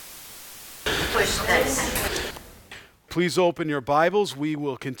push this. Please open your Bibles. We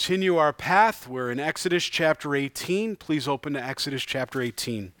will continue our path. We're in Exodus chapter 18. Please open to Exodus chapter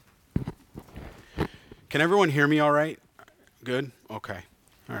 18. Can everyone hear me all right? Good? Okay.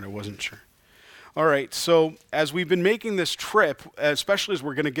 All right, I wasn't sure. All right, so as we've been making this trip, especially as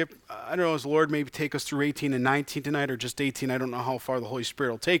we're going to get, I don't know, as the Lord maybe take us through 18 and 19 tonight, or just 18, I don't know how far the Holy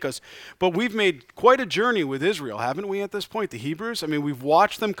Spirit will take us, but we've made quite a journey with Israel, haven't we, at this point, the Hebrews? I mean, we've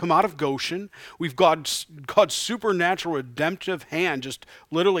watched them come out of Goshen. We've God's supernatural redemptive hand just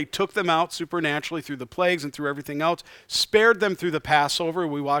literally took them out supernaturally through the plagues and through everything else, spared them through the Passover.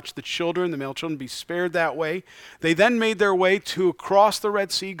 We watched the children, the male children, be spared that way. They then made their way to across the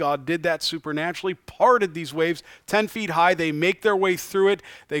Red Sea. God did that supernaturally. Parted these waves 10 feet high. They make their way through it.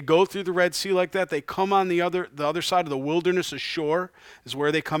 They go through the Red Sea like that. They come on the other side of the wilderness ashore is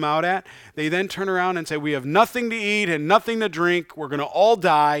where they come out at. They then turn around and say, we have nothing to eat and nothing to drink. We're going to all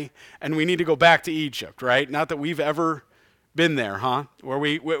die and we need to go back to Egypt, right? Not that we've ever been there, huh? Where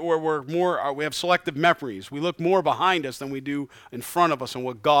we're more, we have selective memories. We look more behind us than we do in front of us and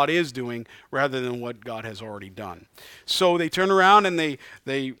what God is doing rather than what God has already done. So they turn around and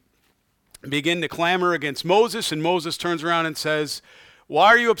they begin to clamor against Moses, and Moses turns around and says, why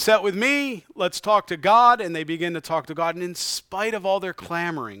are you upset with me? Let's talk to God. And they begin to talk to God. And in spite of all their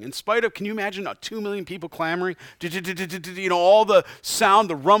clamoring, in spite of, can you imagine 2 million people clamoring? You know, all the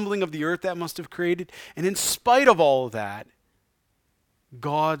sound, the rumbling of the earth that must have created. And in spite of all of that,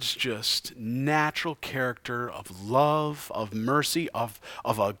 God's just natural character of love, of mercy, of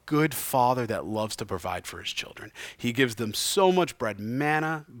a good father that loves to provide for his children. He gives them so much bread,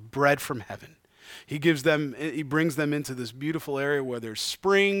 manna, bread from heaven. He brings them into this beautiful area where there's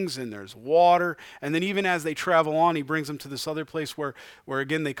springs and there's water. And then even as they travel on, he brings them to this other place where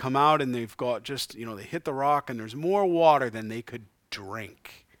again, they come out and they've got just, you know, they hit the rock and there's more water than they could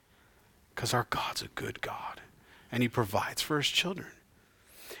drink. Because our God's a good God. And he provides for his children.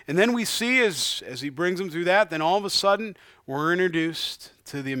 And then we see as he brings them through that, then all of a sudden we're introduced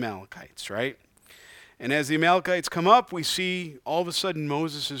to the Amalekites, right? And as the Amalekites come up, we see all of a sudden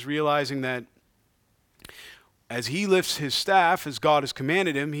Moses is realizing that as he lifts his staff, as God has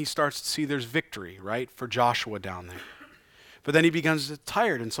commanded him, he starts to see there's victory, right, for Joshua down there. But then he becomes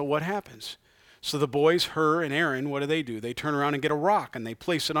tired, and so what happens? So the boys, Hur and Aaron, what do? They turn around and get a rock and they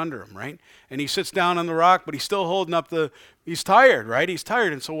place it under him, right? And he sits down on the rock, but he's still holding up he's tired, right? He's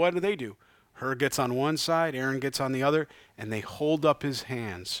tired. And so what do? Hur gets on one side, Aaron gets on the other, and they hold up his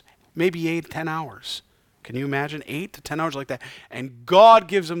hands. Maybe 8 to 10 hours. Can you imagine 8 to 10 hours like that? And God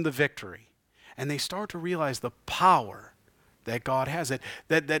gives them the victory. And they start to realize the power that God has.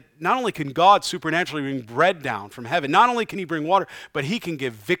 That not only can God supernaturally bring bread down from heaven, not only can he bring water, but he can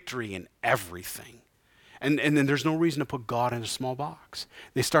give victory in everything. And then there's no reason to put God in a small box.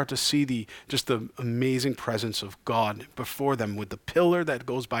 They start to see the amazing presence of God before them with the pillar that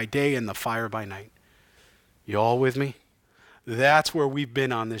goes by day and the fire by night. You all with me? That's where we've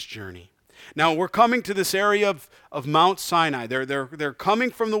been on this journey. Now we're coming to this area of Mount Sinai. They're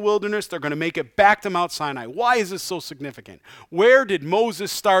coming from the wilderness. They're going to make it back to Mount Sinai. Why is this so significant? Where did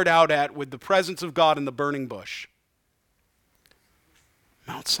Moses start out at with the presence of God in the burning bush?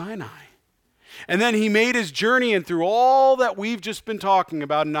 Mount Sinai. And then he made his journey, and through all that we've just been talking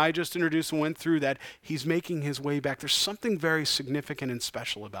about, and I just introduced and went through that, he's making his way back. There's something very significant and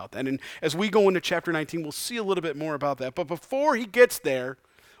special about that. And as we go into chapter 19, we'll see a little bit more about that. But before he gets there,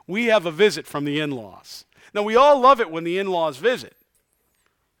 we have a visit from the in-laws. Now, we all love it when the in-laws visit.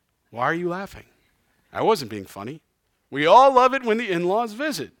 Why are you laughing? I wasn't being funny. We all love it when the in-laws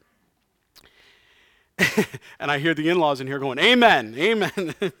visit. And I hear the in-laws in here going, amen,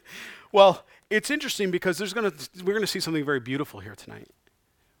 amen. Well, it's interesting because we're going to see something very beautiful here tonight.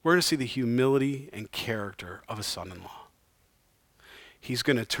 We're going to see the humility and character of a son-in-law. He's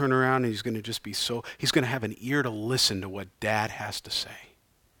going to turn around and he's going to have an ear to listen to what dad has to say.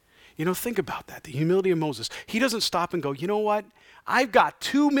 You know, think about that, the humility of Moses. He doesn't stop and go, you know what? I've got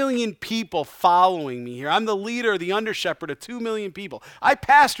 2 million people following me here. I'm the leader, the under-shepherd of 2 million people. I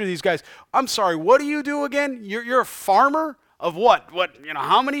pastor these guys. I'm sorry, what do you do again? You're a farmer of what? What, you know,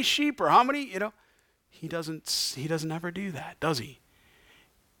 how many sheep or how many, you know? He doesn't ever do that, does he?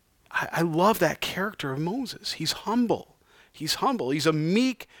 I love that character of Moses. He's humble. He's humble. He's a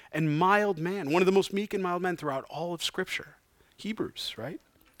meek and mild man, one of the most meek and mild men throughout all of Scripture. Hebrews, right?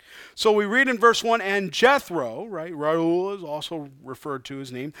 So we read in verse 1, and Jethro, right, Reuel is also referred to his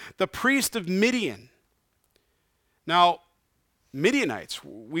name, the priest of Midian. Now, Midianites,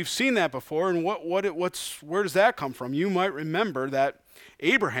 we've seen that before, and where does that come from? You might remember that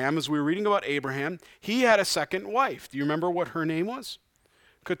Abraham, as we were reading about Abraham, he had a second wife. Do you remember what her name was?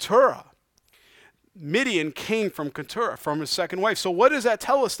 Keturah. Midian came from Keturah, from his second wife. So what does that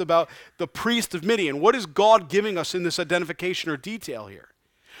tell us about the priest of Midian? What is God giving us in this identification or detail here?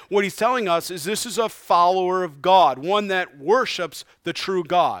 What he's telling us is this is a follower of God, one that worships the true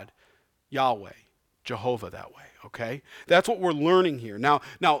God, Yahweh, Jehovah that way, okay? That's what we're learning here. Now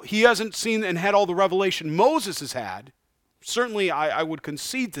he hasn't seen and had all the revelation Moses has had. Certainly, I would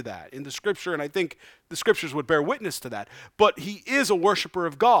concede to that in the scripture, and I think the scriptures would bear witness to that. But he is a worshiper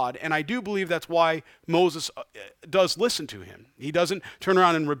of God, and I do believe that's why Moses does listen to him. He doesn't turn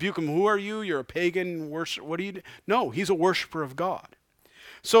around and rebuke him. Who are you? You're a pagan worship. What do you do? No, he's a worshiper of God.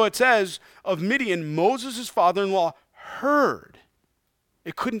 So it says, of Midian, Moses' father-in-law heard.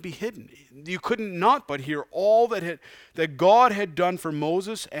 It couldn't be hidden. You couldn't not but hear all that God had done for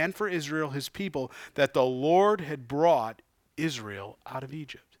Moses and for Israel, his people, that the Lord had brought Israel out of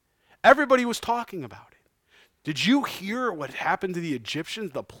Egypt. Everybody was talking about it. Did you hear what happened to the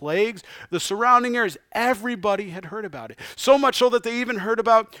Egyptians, the plagues, the surrounding areas? Everybody had heard about it. So much so that they even heard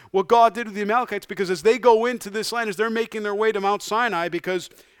about what God did with the Amalekites, because as they go into this land, as they're making their way to Mount Sinai, because,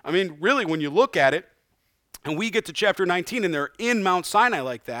 I mean, really, when you look at it, and we get to chapter 19 and they're in Mount Sinai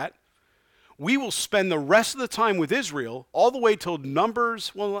like that, we will spend the rest of the time with Israel all the way till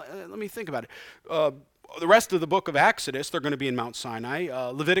Numbers. Well, let me think about it. The rest of the book of Exodus, they're going to be in Mount Sinai.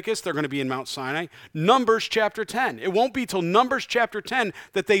 Leviticus, they're going to be in Mount Sinai. Numbers chapter 10. It won't be till Numbers chapter 10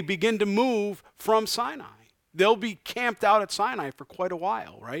 that they begin to move from Sinai. They'll be camped out at Sinai for quite a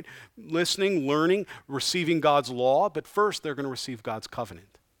while, right? Listening, learning, receiving God's law. But first, they're going to receive God's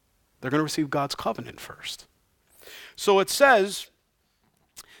covenant. They're going to receive God's covenant first. So it says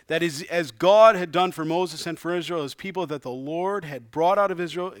that as God had done for Moses and for Israel, his people that the Lord had brought out of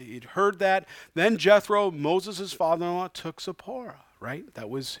Israel, he'd heard that. Then Jethro, Moses' father-in-law, took Zipporah, right? That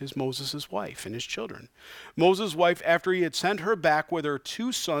was Moses' wife and his children. Moses' wife, after he had sent her back with her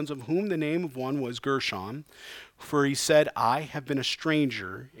 2 sons, of whom the name of one was Gershom, for he said, I have been a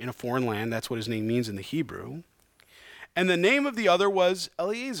stranger in a foreign land. That's what his name means in the Hebrew. And the name of the other was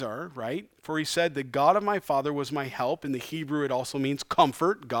Eleazar, right? For he said, the God of my father was my help. In the Hebrew, it also means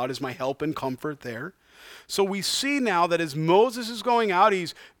comfort. God is my help and comfort there. So we see now that as Moses is going out,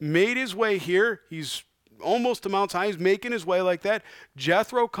 he's made his way here. He's almost to Mount Sinai. He's making his way like that.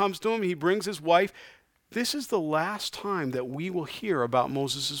 Jethro comes to him. He brings his wife. This is the last time that we will hear about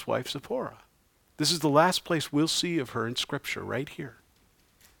Moses' wife, Zipporah. This is the last place we'll see of her in Scripture, right here.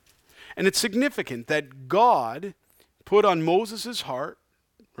 And it's significant that God put on Moses' heart,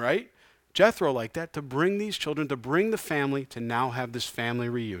 right, Jethro like that, to bring these children, to bring the family, to now have this family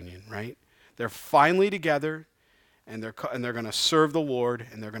reunion, right? They're finally together, and they're going to serve the Lord,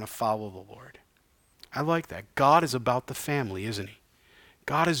 and they're going to follow the Lord. I like that. God is about the family, isn't he?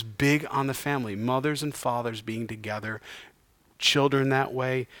 God is big on the family. Mothers and fathers being together, children that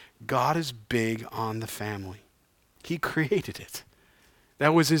way. God is big on the family. He created it.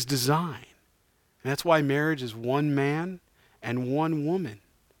 That was his design. And that's why marriage is one man and one woman.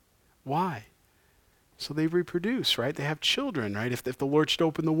 Why? So they reproduce, right? They have children, right? If the Lord should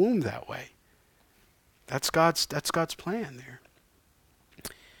open the womb that way. That's God's plan there.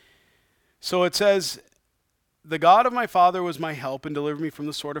 So it says, the God of my father was my help and delivered me from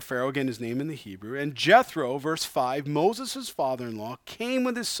the sword of Pharaoh. Again, his name in the Hebrew. And Jethro, verse 5, Moses' father-in-law, came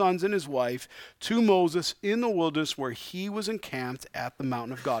with his sons and his wife to Moses in the wilderness where he was encamped at the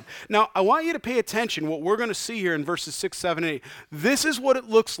mountain of God. Now, I want you to pay attention what we're going to see here in verses 6, 7, and 8. This is what it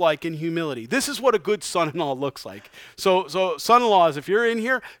looks like in humility. This is what a good son-in-law looks like. So son-in-laws, if you're in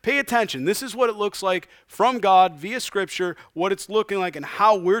here, pay attention. This is what it looks like from God via Scripture, what it's looking like and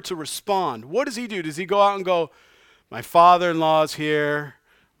how we're to respond. What does he do? Does he go out and go, my father-in-law's here,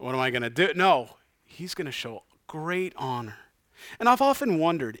 what am I going to do? No, he's going to show great honor. And I've often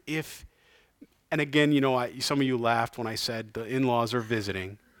wondered if, and again, some of you laughed when I said the in-laws are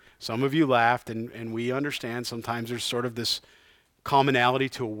visiting. Some of you laughed, and we understand sometimes there's sort of this commonality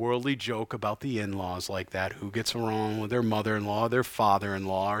to a worldly joke about the in-laws like that. Who gets along with their mother-in-law, their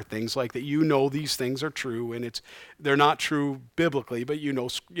father-in-law, or things like that. These things are true, and they're not true biblically, but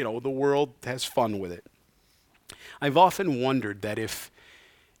the world has fun with it. I've often wondered that if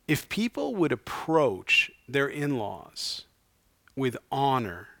people would approach their in-laws with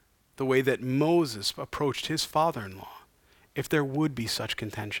honor the way that Moses approached his father-in-law, if there would be such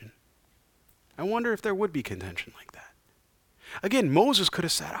contention. I wonder if there would be contention like that. Again, Moses could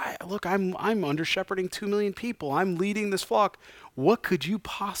have said, look, I'm under shepherding 2 million people. I'm leading this flock. What could you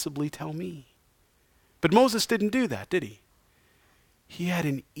possibly tell me? But Moses didn't do that, did he? He had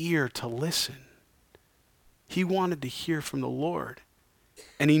an ear to listen. He wanted to hear from the Lord.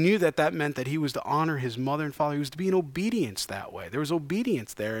 And he knew that that meant that he was to honor his mother and father. He was to be in obedience that way. There was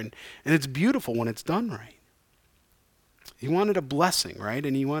obedience there, and it's beautiful when it's done right. He wanted a blessing, right?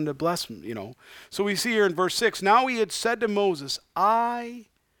 And he wanted to bless him, So we see here in verse 6, now he had said to Moses, I,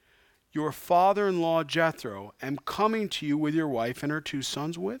 your father-in-law Jethro, am coming to you with your wife and her 2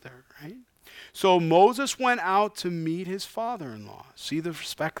 sons with her, right? So Moses went out to meet his father-in-law. See the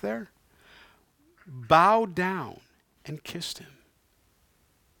respect there? Bowed down and kissed him.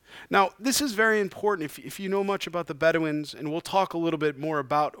 Now, this is very important if you know much about the Bedouins, and we'll talk a little bit more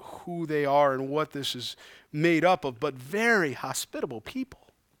about who they are and what this is made up of, but very hospitable people.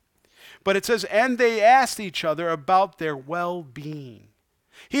 But it says, and they asked each other about their well-being.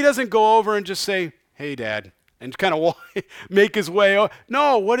 He doesn't go over and just say, hey, Dad, and kind of make his way over.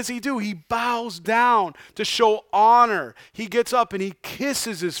 No, what does he do? He bows down to show honor. He gets up and he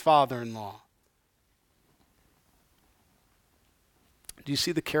kisses his father-in-law. Do you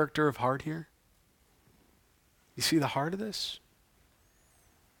see the character of heart here? You see the heart of this?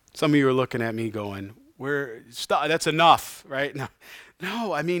 Some of you are looking at me going, that's enough, right?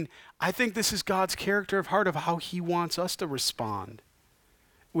 No, I think this is God's character of heart of how he wants us to respond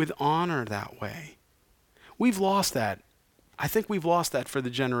with honor that way. We've lost that. I think we've lost that for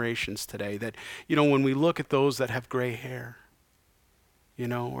the generations today, that, when we look at those that have gray hair,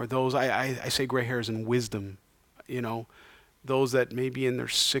 or those, I say gray hair as in wisdom, those that may be in their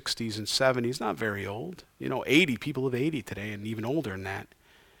 60s and 70s, not very old. 80, people of 80 today and even older than that.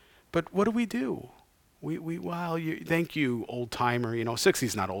 But what do? Thank you, old timer. 60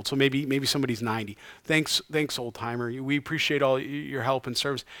 is not old, so maybe somebody's 90. Thanks, old timer. We appreciate all your help and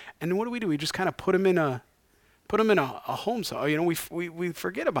service. And what do? We just kind of put them in a home. So we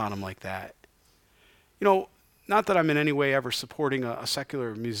forget about them like that. Not that I'm in any way ever supporting a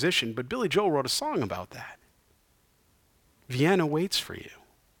secular musician, but Billy Joel wrote a song about that. Vienna waits for you.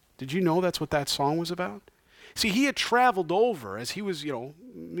 Did you know that's what that song was about? See, he had traveled over, as he was,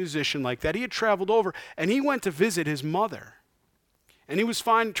 musician like that. He had traveled over, and he went to visit his mother. And he was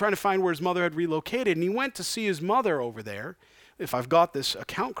trying to find where his mother had relocated, and he went to see his mother over there. If I've got this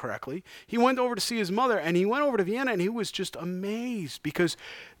account correctly, he went over to see his mother, and he went over to Vienna, and he was just amazed because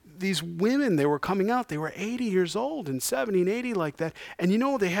these women, they were coming out, they were 80 years old and 70 and 80 like that. And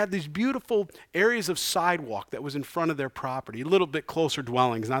they had these beautiful areas of sidewalk that was in front of their property, a little bit closer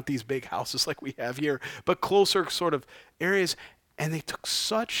dwellings, not these big houses like we have here, but closer sort of areas. And they took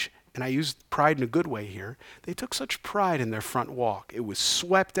and I use pride in a good way here, they took such pride in their front walk. It was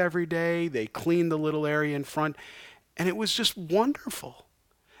swept every day. They cleaned the little area in front. And it was just wonderful.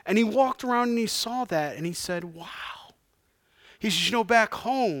 And he walked around and he saw that and he said, wow. He says, back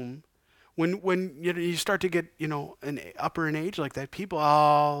home, when you start to get, upper in age like that, people,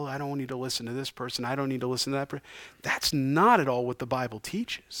 I don't need to listen to this person. I don't need to listen to that person. That's not at all what the Bible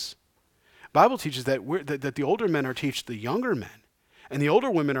teaches. The Bible teaches that the older men are to teach the younger men. And the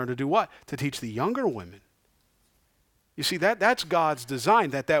older women are to do what? To teach the younger women. You see, that's God's design,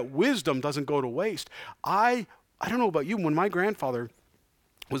 that wisdom doesn't go to waste. I don't know about you, when my grandfather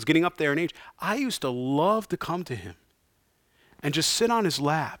was getting up there in age, I used to love to come to him and just sit on his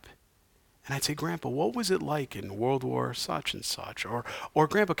lap. And I'd say, Grandpa, what was it like in World War such and such? Or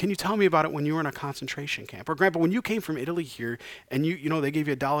Grandpa, can you tell me about it when you were in a concentration camp? Or Grandpa, when you came from Italy here and they gave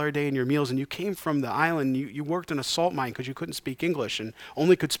you $1 a day in your meals and you came from the island, you worked in a salt mine because you couldn't speak English and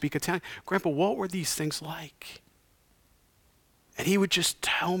only could speak Italian. Grandpa, what were these things like? And he would just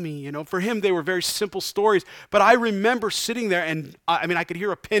tell me, for him they were very simple stories. But I remember sitting there and I could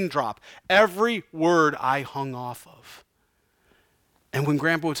hear a pin drop. Every word I hung off of. And when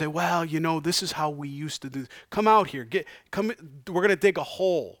Grandpa would say, well, this is how we used to do. Come out here. We're going to dig a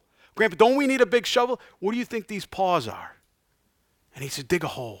hole. Grandpa, don't we need a big shovel? What do you think these paws are? And he said, dig a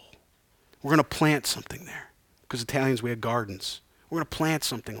hole. We're going to plant something there. Because Italians, we had gardens. We're going to plant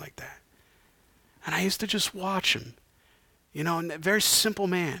something like that. And I used to just watch him. And a very simple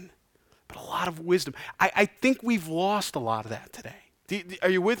man, but a lot of wisdom. I think we've lost a lot of that today. Are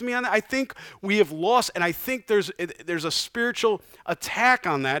you with me on that? I think we have lost, and I think there's a spiritual attack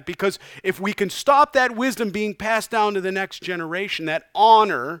on that, because if we can stop that wisdom being passed down to the next generation, that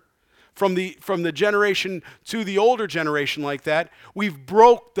honor from the generation to the older generation like that, we've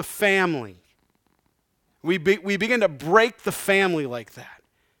broke the family. We begin to break the family like that.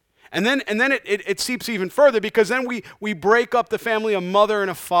 And then it seeps even further, because then we break up the family, a mother and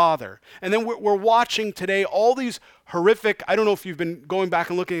a father. And then we're watching today all these horrific, I don't know if you've been going back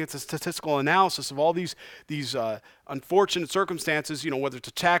and looking at the statistical analysis of all these unfortunate circumstances, whether it's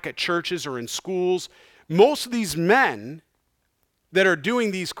attack at churches or in schools. Most of these men that are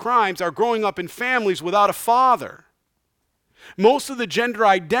doing these crimes are growing up in families without a father. Most of the gender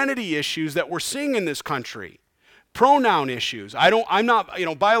identity issues that we're seeing in this country, pronoun issues. I'm not,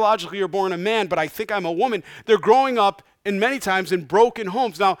 biologically you're born a man, but I think I'm a woman. They're growing up and many times in broken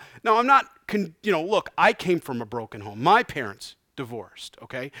homes. Now I'm not, look, I came from a broken home. My parents divorced,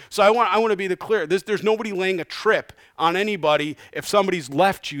 okay? So I want to be clear. There's nobody laying a trip on anybody if somebody's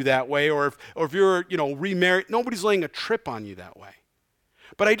left you that way or if you're, remarried. Nobody's laying a trip on you that way.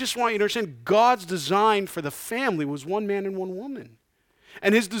 But I just want you to understand God's design for the family was one man and one woman.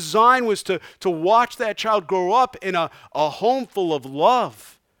 And his design was to watch that child grow up in a home full of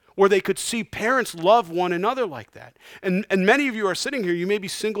love, where they could see parents love one another like that. And many of you are sitting here, you may be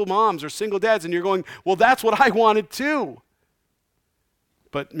single moms or single dads, and you're going, well, that's what I wanted too.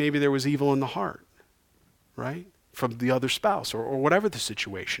 But maybe there was evil in the heart, right? From the other spouse or whatever the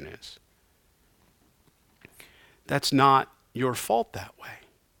situation is. That's not your fault that way,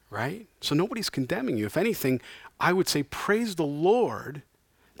 right? So nobody's condemning you. If anything, I would say praise the Lord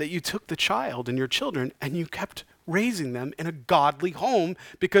that you took the child and your children and you kept raising them in a godly home,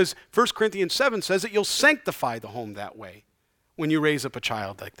 because 1 Corinthians 7 says that you'll sanctify the home that way when you raise up a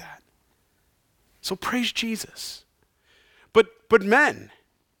child like that. So praise Jesus. But men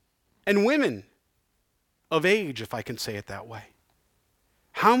and women of age, if I can say it that way,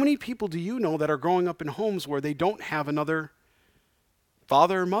 how many people do you know that are growing up in homes where they don't have another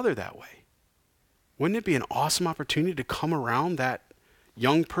father or mother that way? Wouldn't it be an awesome opportunity to come around that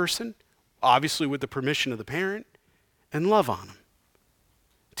young person, obviously with the permission of the parent, and love on them?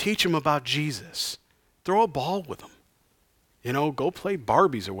 Teach them about Jesus. Throw a ball with them. Go play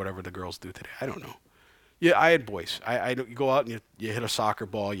Barbies or whatever the girls do today. I don't know. Yeah, I had boys. You go out and you hit a soccer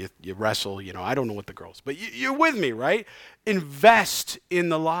ball, you wrestle, I don't know what the girls, but you're with me, right? Invest in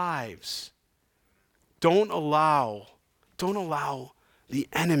the lives. Don't allow the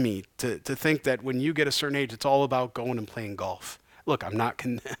enemy to think that when you get a certain age, it's all about going and playing golf. Look, I'm not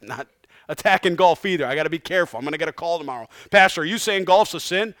attacking golf either. I got to be careful. I'm going to get a call tomorrow. Pastor, are you saying golf's a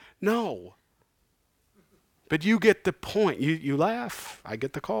sin? No. But you get the point. You laugh. I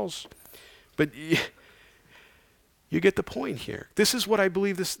get the calls. But you get the point here. This is what I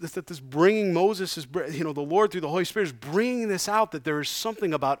believe that this bringing Moses is, the Lord through the Holy Spirit is bringing this out, that there is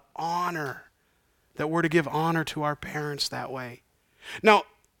something about honor, that we're to give honor to our parents that way. Now,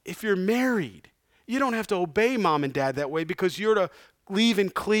 if you're married, you don't have to obey mom and dad that way, because you're to leave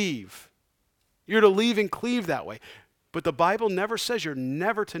and cleave. You're to leave and cleave that way. But the Bible never says you're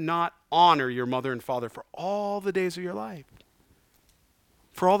never to not honor your mother and father for all the days of your life.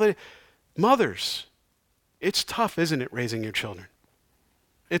 For all the mothers, it's tough, isn't it, raising your children?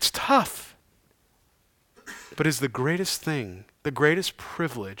 It's tough. But it's the greatest thing, the greatest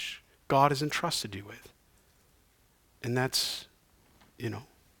privilege God has entrusted you with. And that's,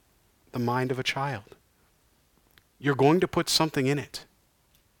 the mind of a child. You're going to put something in it.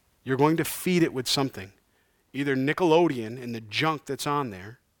 You're going to feed it with something. Either Nickelodeon and the junk that's on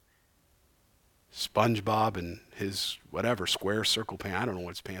there, SpongeBob and his whatever, square circle pants. I don't know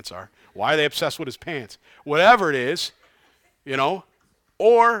what his pants are. Why are they obsessed with his pants? Whatever it is,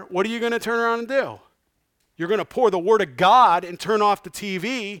 Or what are you going to turn around and do? You're going to pour the Word of God and turn off the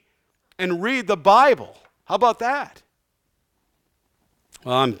TV and read the Bible. How about that?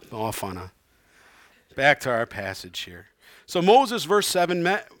 Well, I'm off on back to our passage here. So Moses, verse 7,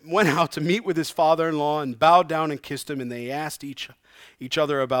 went out to meet with his father-in-law and bowed down and kissed him, and they asked each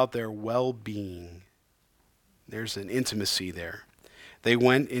other about their well-being. There's an intimacy there. They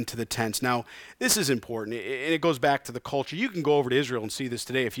went into the tents. Now, this is important, and it goes back to the culture. You can go over to Israel and see this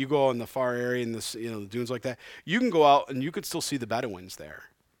today. If you go out in the far area and the dunes like that, you can go out and you could still see the Bedouins there.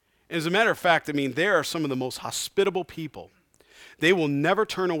 As a matter of fact, they are some of the most hospitable people. They will never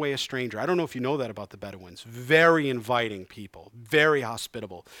turn away a stranger. I don't know if you know that about the Bedouins. Very inviting people, very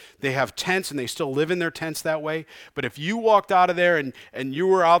hospitable. They have tents and they still live in their tents that way. But if you walked out of there and you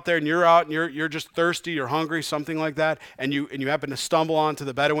were out there and you're out and you're just thirsty, you're hungry, something like that, and you happen to stumble onto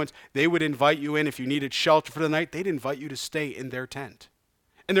the Bedouins, they would invite you in. If you needed shelter for the night, they'd invite you to stay in their tent.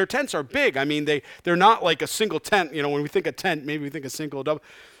 And their tents are big. They're not like a single tent. When we think of tent, maybe we think of single or double.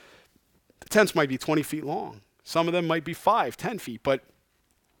 The tents might be 20 feet long. Some of them might be 5, 10 feet,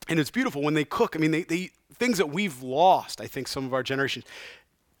 and it's beautiful when they cook. They things that we've lost, I think, some of our generations.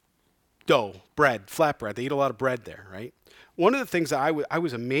 Dough, bread, flatbread. They eat a lot of bread there, right? One of the things that I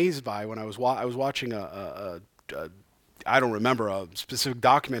was amazed by when I was watching a I don't remember a specific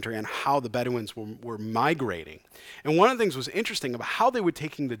documentary on how the Bedouins were migrating. And one of the things was interesting about how they were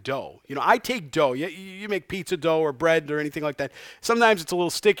taking the dough. You know, I take dough. You make pizza dough or bread or anything like that. Sometimes it's a little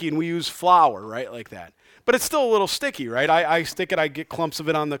sticky and we use flour, right, like that. But it's still a little sticky, right? I stick it, I get clumps of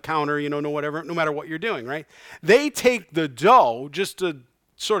it on the counter, no matter what you're doing, right? They take the dough, just to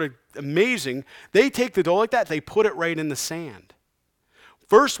sort of amazing, they take the dough like that, they put it right in the sand.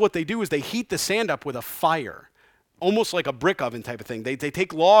 First, what they do is they heat the sand up with a fire. Almost like a brick oven type of thing. They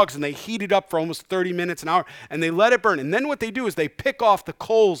take logs and they heat it up for almost 30 minutes, an hour, and they let it burn. And then what they do is they pick off the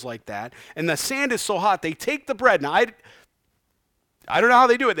coals like that, and the sand is so hot, they take the bread. Now, I don't know how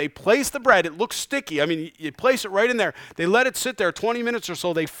they do it. They place the bread. It looks sticky. I mean, you place it right in there. They let it sit there 20 minutes or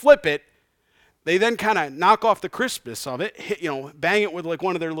so. They flip it. They then kind of knock off the crispness of it, bang it with like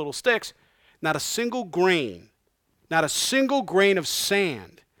one of their little sticks. Not a single grain of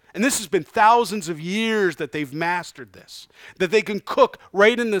sand. And this has been thousands of years that they've mastered this, that they can cook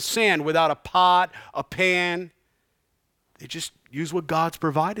right in the sand without a pot, a pan. They just use what God's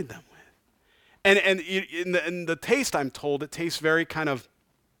provided them with. And in the taste, I'm told, it tastes very kind of,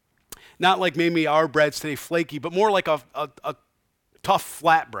 not like maybe our breads today, flaky, but more like a tough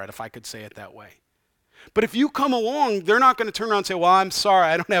flatbread, if I could say it that way. But if you come along, they're not going to turn around and say, well, I'm sorry,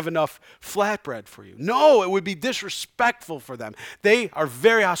 I don't have enough flatbread for you. No, it would be disrespectful for them. They are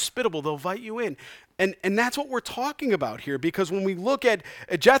very hospitable. They'll invite you in. And that's what we're talking about here, because when we look at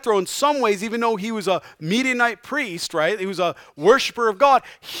Jethro, in some ways, even though he was a Midianite priest, right, he was a worshiper of God,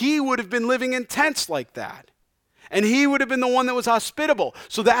 he would have been living in tents like that. And he would have been the one that was hospitable.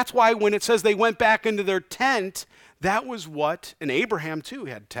 So that's why when it says they went back into their tent, that was what, and Abraham too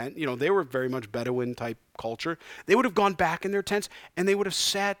had tent. They were very much Bedouin type culture. They would have gone back in their tents and they would have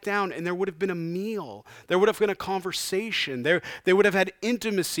sat down and there would have been a meal. There would have been a conversation. They would have had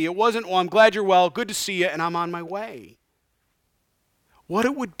intimacy. It wasn't, well, I'm glad you're well, good to see you, and I'm on my way. What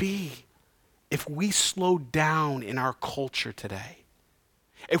it would be if we slowed down in our culture today.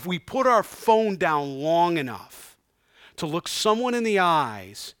 If we put our phone down long enough to look someone in the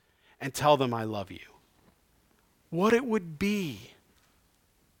eyes and tell them, I love you. What it would be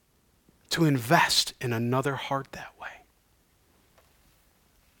to invest in another heart that way.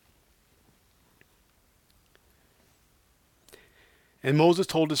 And Moses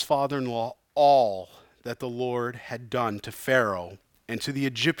told his father-in-law all that the Lord had done to Pharaoh and to the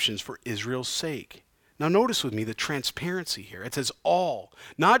Egyptians for Israel's sake. Now notice with me the transparency here. It says all.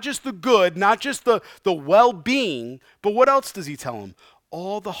 Not just the good, not just the well-being, but what else does he tell him?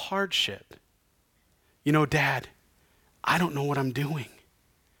 All the hardship. Dad, I don't know what I'm doing.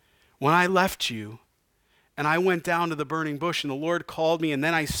 When I left you and I went down to the burning bush and the Lord called me and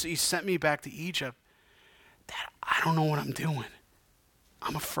then he sent me back to Egypt, Dad, I don't know what I'm doing.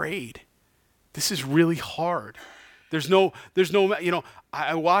 I'm afraid. This is really hard. There's no,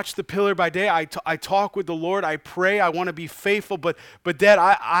 I watch the pillar by day. I talk with the Lord. I pray. I want to be faithful. But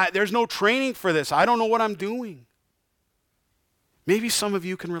Dad, there's no training for this. I don't know what I'm doing. Maybe some of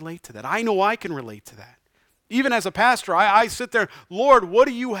you can relate to that. I know I can relate to that. Even as a pastor, I sit there, Lord, what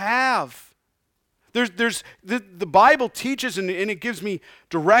do you have? The Bible teaches and it gives me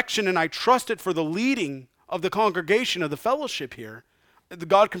direction, and I trust it for the leading of the congregation, of the fellowship here.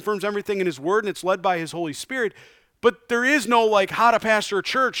 God confirms everything in his word, and it's led by his Holy Spirit. But there is no how to pastor a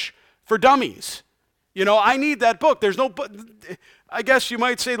church for dummies. I need that book. I guess you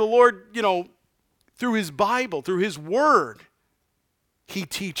might say the Lord, through his Bible, through his word, he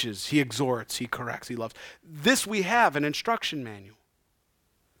teaches, he exhorts, he corrects, he loves. This we have, an instruction manual.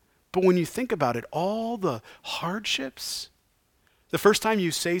 But when you think about it, all the hardships, the first time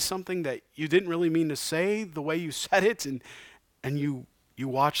you say something that you didn't really mean to say, the way you said it, and you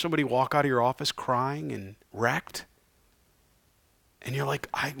watch somebody walk out of your office crying and wrecked, and you're like,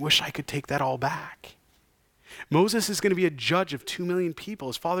 I wish I could take that all back. Moses is going to be a judge of 2 million people.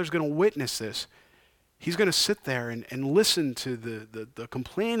 His father's going to witness this. He's going to sit there and listen to the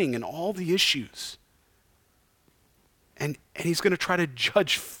complaining and all the issues. And he's going to try to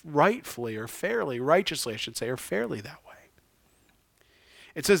judge rightfully or fairly, righteously I should say, or fairly that way.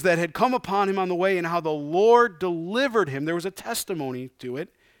 It says that had come upon him on the way and how the Lord delivered him. There was a testimony to it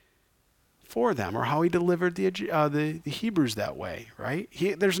for them, or how he delivered the Hebrews that way, right?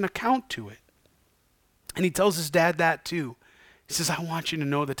 There's an account to it. And he tells his dad that too. He says, I want you to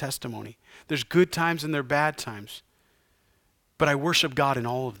know the testimony. There's good times and there are bad times. But I worship God in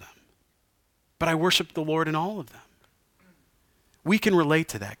all of them. But I worship the Lord in all of them. We can relate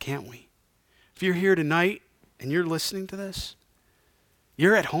to that, can't we? If you're here tonight and you're listening to this,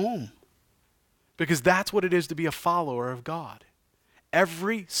 you're at home. Because that's what it is to be a follower of God.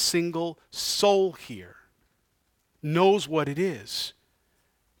 Every single soul here knows what it is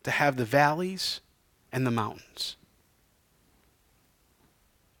to have the valleys and the mountains.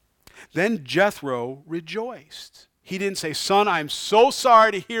 Then Jethro rejoiced. He didn't say, son, I'm so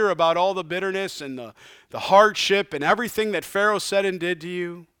sorry to hear about all the bitterness and the hardship and everything that Pharaoh said and did to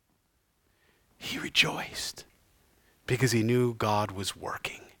you. He rejoiced because he knew God was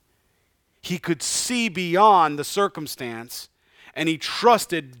working. He could see beyond the circumstance, and he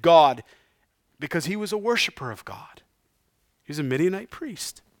trusted God because he was a worshiper of God. He was a Midianite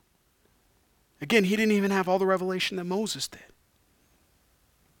priest. Again, he didn't even have all the revelation that Moses did.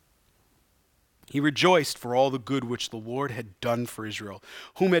 He rejoiced for all the good which the Lord had done for Israel,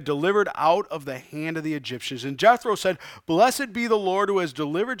 whom had delivered out of the hand of the Egyptians. And Jethro said, blessed be the Lord who has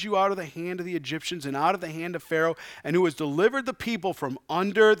delivered you out of the hand of the Egyptians and out of the hand of Pharaoh, and who has delivered the people from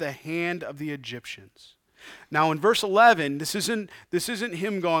under the hand of the Egyptians. Now in verse 11, this isn't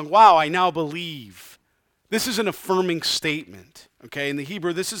him going, wow, I now believe. This is an affirming statement. Okay, in the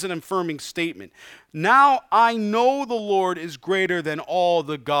Hebrew, this is an affirming statement. Now I know the Lord is greater than all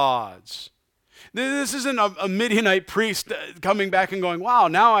the gods. This isn't a Midianite priest coming back and going, wow,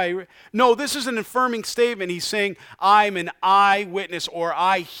 no, this is an affirming statement. He's saying, I'm an eyewitness, or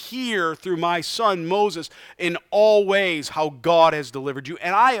I hear through my son Moses in all ways how God has delivered you.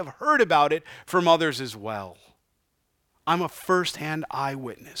 And I have heard about it from others as well. I'm a firsthand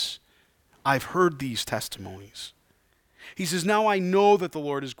eyewitness. I've heard these testimonies. He says, now I know that the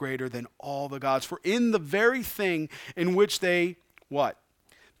Lord is greater than all the gods. For in the very thing in which they, what?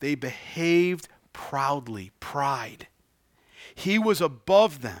 They behaved proudly, pride. He was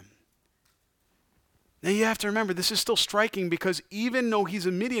above them. Now you have to remember, this is still striking because even though he's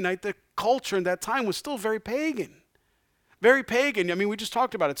a Midianite, the culture in that time was still very pagan. Very pagan. I mean, we just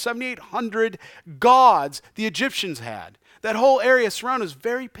talked about it. 7,800 gods the Egyptians had. That whole area surrounded was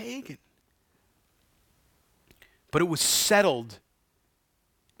very pagan. But it was settled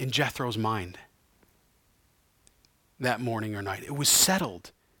in Jethro's mind that morning or night. It was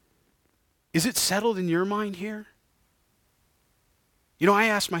settled. Is it settled in your mind here? You know, I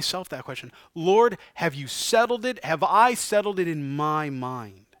ask myself that question. Lord, have you settled it? Have I settled it in my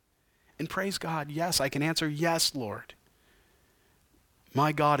mind? And praise God, yes, I can answer yes, Lord.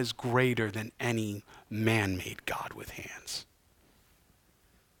 My God is greater than any man-made God with hands.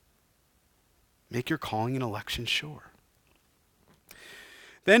 Make your calling and election sure.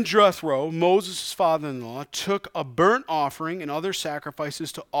 Then Jethro, Moses' father-in-law, took a burnt offering and other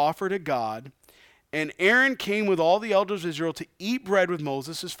sacrifices to offer to God, and Aaron came with all the elders of Israel to eat bread with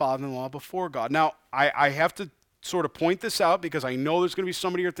Moses, his father-in-law, before God. Now, I have to sort of point this out because I know there's going to be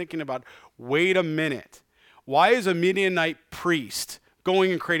somebody you're thinking about, wait a minute. Why is a Midianite priest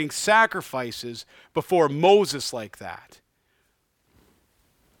going and creating sacrifices before Moses like that?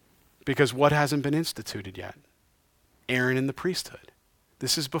 Because what hasn't been instituted yet? Aaron and the priesthood.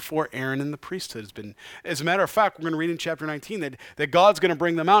 This is before Aaron and the priesthood has been. As a matter of fact, we're going to read in chapter 19 that God's going to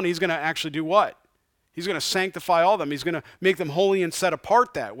bring them out, and he's going to actually do what? He's going to sanctify all of them. He's going to make them holy and set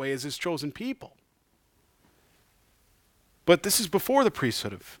apart that way as his chosen people. But this is before the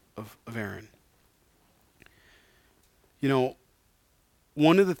priesthood of Aaron. You know,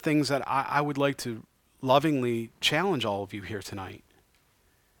 one of the things that I would like to lovingly challenge all of you here tonight,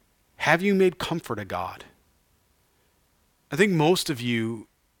 have you made comfort a God? I think most of you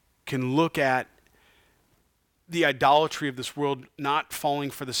can look at the idolatry of this world not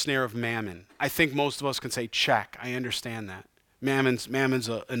falling for the snare of mammon. I think most of us can say, check, I understand that. Mammon's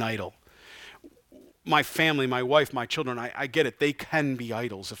an idol. My family, my wife, my children, I get it. They can be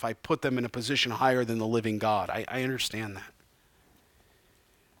idols if I put them in a position higher than the living God. I understand that.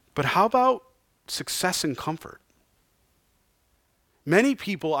 But how about success and comfort? Many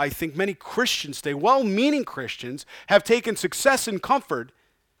people, I think many Christians today, well-meaning Christians, have taken success and comfort,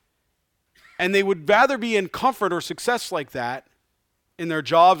 and they would rather be in comfort or success like that in their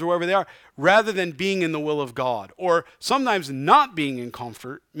jobs or wherever they are, rather than being in the will of God. Or sometimes not being in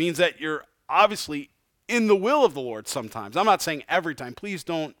comfort means that you're obviously in the will of the Lord sometimes. I'm not saying every time. Please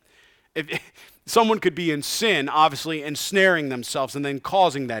don't. If someone could be in sin, obviously, ensnaring themselves and then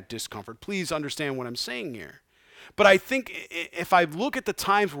causing that discomfort. Please understand what I'm saying here. But I think if I look at the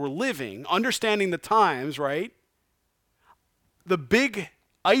times we're living, understanding the times, right, the big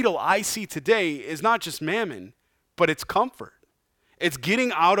idol I see today is not just mammon, but it's comfort. It's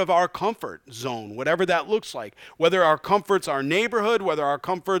getting out of our comfort zone, whatever that looks like. Whether our comfort's our neighborhood, whether our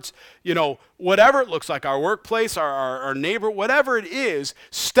comfort's, whatever it looks like, our workplace, our neighbor, whatever it is,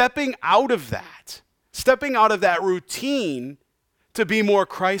 stepping out of that routine to be more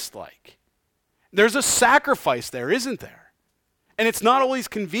Christ-like. There's a sacrifice there, isn't there? And it's not always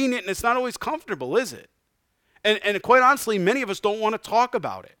convenient and it's not always comfortable, is it? And quite honestly, many of us don't want to talk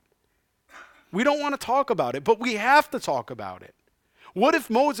about it. We don't want to talk about it, but we have to talk about it. What if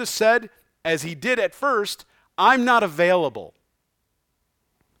Moses said, as he did at first, I'm not available?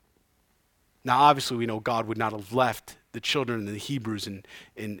 Now, obviously, we know God would not have left the children of the Hebrews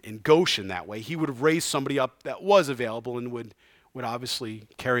in Goshen that way. He would have raised somebody up that was available and would obviously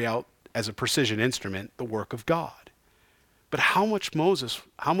carry out as a precision instrument the work of God. But how much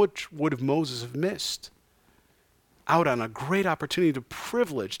would have Moses have missed out on a great opportunity, to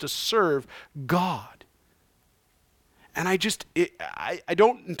privilege to serve God? And I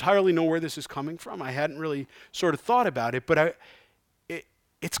don't entirely know where this is coming from. I hadn't really sort of thought about it, but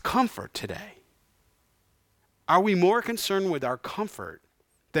it's comfort today. Are we more concerned with our comfort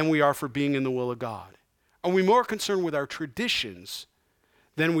than we are for being in the will of God? Are we more concerned with our traditions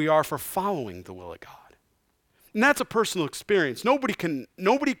than we are for following the will of God? And that's a personal experience.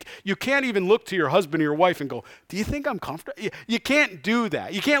 You can't even look to your husband or your wife and go, do you think I'm comfortable? You can't do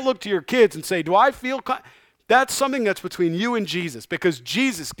that. You can't look to your kids and say, do I feel That's something that's between you and Jesus, because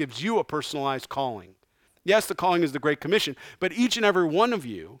Jesus gives you a personalized calling. Yes, the calling is the Great Commission, but each and every one of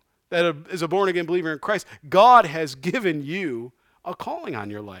you that is a born-again believer in Christ, God has given you a calling on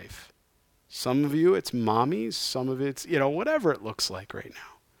your life. Some of you, it's mommies. Some of it's, whatever it looks like right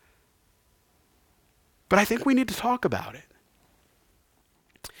now. But I think we need to talk about it.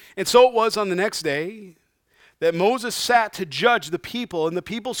 And so it was on the next day that Moses sat to judge the people, and the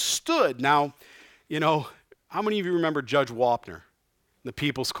people stood. Now, how many of you remember Judge Wapner, the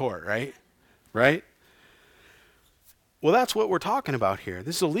People's Court, right? Right? Well, that's what we're talking about here.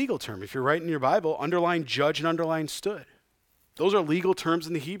 This is a legal term. If you're writing your Bible, underline judge and underline stood. Those are legal terms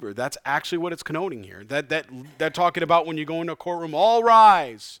in the Hebrew. That's actually what it's connoting here. They're talking about when you go into a courtroom, all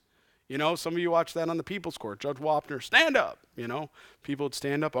rise. Some of you watch that on the People's Court. Judge Wapner, stand up. People would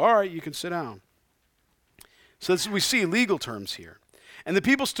stand up. All right, you can sit down. So we see legal terms here. And the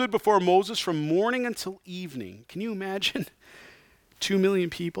people stood before Moses from morning until evening. Can you imagine? 2 million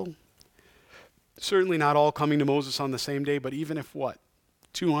people. Certainly not all coming to Moses on the same day, but even if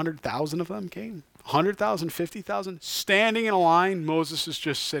 200,000 of them came? 100,000, 50,000? Standing in a line, Moses is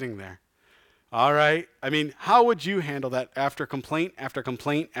just sitting there. All right. I mean, how would you handle that after complaint, after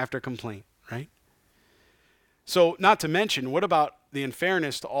complaint, after complaint, right? So not to mention, what about the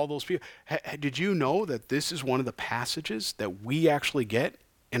unfairness to all those people? Did you know that this is one of the passages that we actually get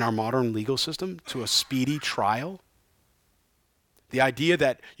in our modern legal system to a speedy trial? The idea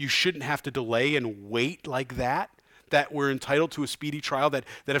that you shouldn't have to delay and wait like that we're entitled to a speedy trial, that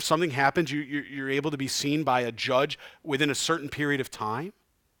if something happens, you're able to be seen by a judge within a certain period of time.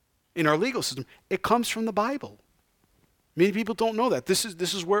 In our legal system, it comes from the Bible. Many people don't know that. This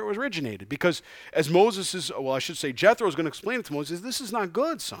is where it was originated. Because as Jethro is going to explain it to Moses, this is not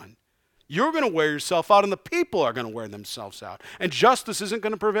good, son. You're going to wear yourself out, and the people are going to wear themselves out. And justice isn't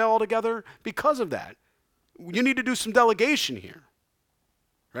going to prevail altogether because of that. You need to do some delegation here.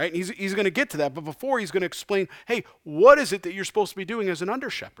 Right? And he's going to get to that. But before, he's going to explain, hey, what is it that you're supposed to be doing as an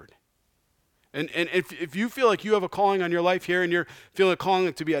under-shepherd? And if you feel like you have a calling on your life here, and you're feeling a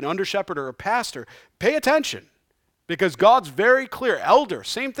calling to be an under-shepherd or a pastor, pay attention. Because God's very clear. Elder,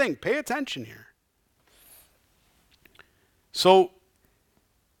 same thing. Pay attention here. So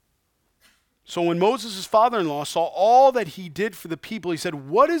when Moses' father-in-law saw all that he did for the people, he said,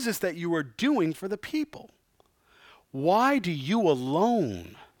 what is this that you are doing for the people? Why do you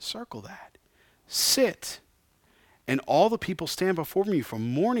alone, circle that, sit, and all the people stand before me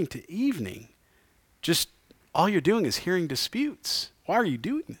from morning to evening? Just all you're doing is hearing disputes. Why are you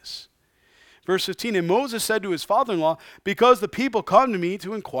doing this? Verse 15, and Moses said to his father-in-law, because the people come to me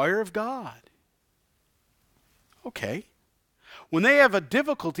to inquire of God. Okay. When they have a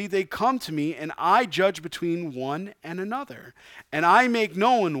difficulty, they come to me, and I judge between one and another. And I make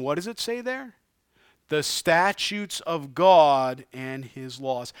known, what does it say there? The statutes of God and his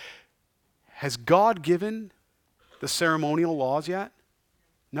laws. Has God given the ceremonial laws yet?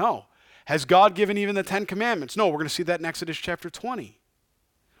 No. Has God given even the 10 Commandments? No, we're going to see that in Exodus chapter 20.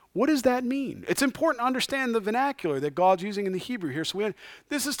 What does that mean? It's important to understand the vernacular that God's using in the Hebrew here. So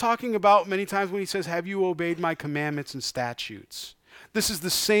this is talking about many times when he says, have you obeyed my commandments and statutes? This is the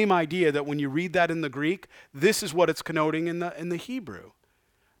same idea that when you read that in the Greek, this is what it's connoting in the Hebrew.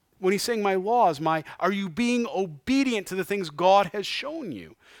 When he's saying my laws, are you being obedient to the things God has shown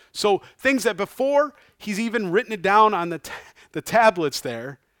you? So things that before he's even written it down on the tablets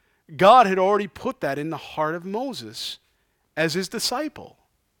there, God had already put that in the heart of Moses as his disciple.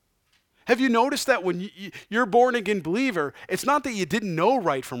 Have you noticed that when you're a born-again believer, it's not that you didn't know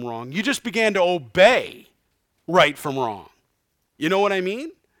right from wrong. You just began to obey right from wrong. You know what I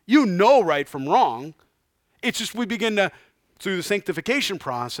mean? You know right from wrong. It's just we begin to, through the sanctification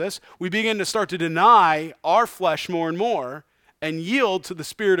process, we begin to start to deny our flesh more and more and yield to the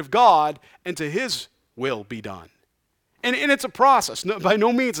Spirit of God and to His will be done. And it's a process. No, by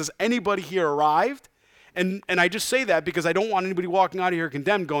no means has anybody here arrived. And I just say that because I don't want anybody walking out of here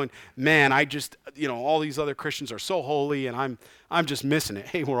condemned going, man, I just, all these other Christians are so holy and I'm just missing it.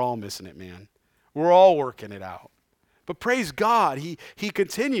 Hey, we're all missing it, man. We're all working it out. But praise God, he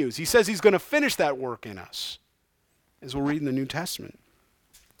continues. He says He's going to finish that work in us, as we'll read in the New Testament.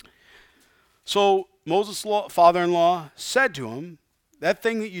 So Moses' father-in-law said to him, that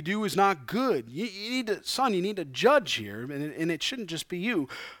thing that you do is not good. You need to judge here, and it shouldn't just be you.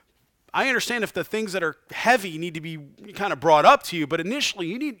 I understand if the things that are heavy need to be kind of brought up to you, but initially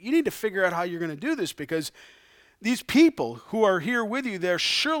you need to figure out how you're going to do this, because these people who are here with you, they'll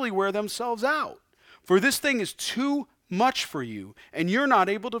surely wear themselves out. For this thing is too much for you, and you're not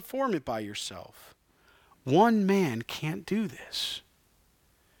able to form it by yourself. One man can't do this.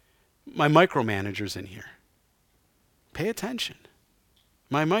 My micromanager's in here. Pay attention.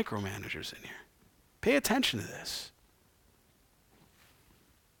 My micromanager's in here. Pay attention to this.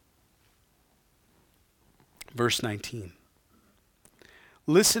 Verse 19.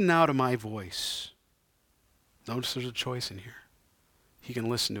 Listen now to my voice. Notice there's a choice in here. He can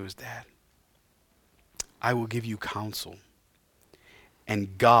listen to his dad. I will give you counsel,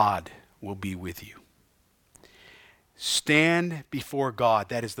 and God will be with you. Stand before God.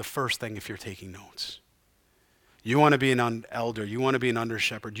 That is the first thing if you're taking notes. You want to be an elder. You want to be an under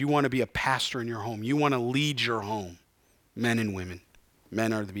shepherd. You want to be a pastor in your home. You want to lead your home, men and women.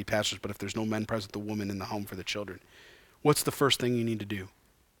 Men are to be pastors, but if there's no men present, the woman in the home for the children. What's the first thing you need to do?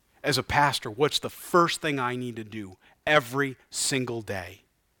 As a pastor, what's the first thing I need to do every single day?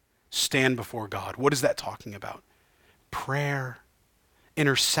 Stand before God. What is that talking about? Prayer,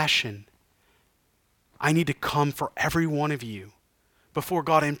 intercession. I need to come for every one of you before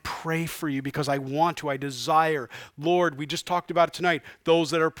God and pray for you because I want to, I desire. Lord, we just talked about it tonight.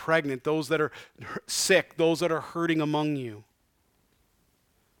 Those that are pregnant, those that are sick, those that are hurting among you.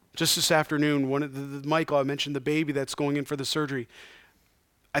 Just this afternoon, Michael, I mentioned the baby that's going in for the surgery.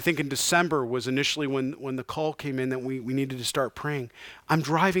 I think in December was initially when the call came in that we needed to start praying. I'm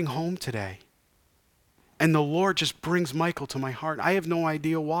driving home today, and the Lord just brings Michael to my heart. I have no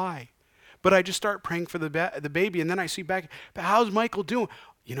idea why, but I just start praying for the baby, and then I see back, but how's Michael doing?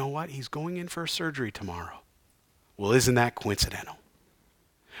 You know what? He's going in for a surgery tomorrow. Well, isn't that coincidental?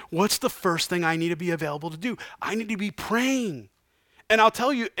 What's the first thing I need to be available to do? I need to be praying. And I'll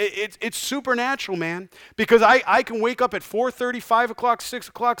tell you, it's supernatural, man, because I can wake up at 4:30, 5 o'clock, 6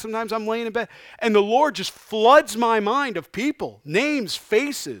 o'clock, sometimes I'm laying in bed, and the Lord just floods my mind of people, names,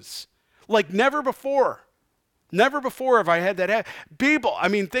 faces, like never before. Never before have I had that. People, I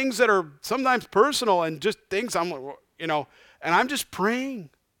mean, things that are sometimes personal and just things and I'm just praying.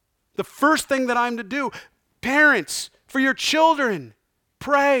 The first thing that I'm to do, parents, for your children,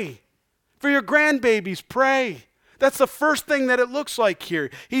 pray. For your grandbabies, pray. That's the first thing that it looks like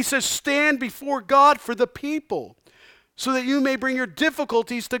here. He says, stand before God for the people so that you may bring your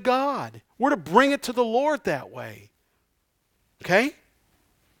difficulties to God. We're to bring it to the Lord that way. Okay?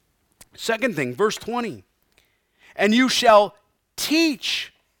 Second thing, verse 20. And you shall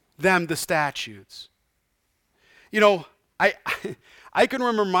teach them the statutes. I can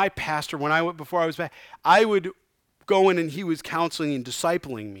remember my pastor before I was back, I would go in and he was counseling and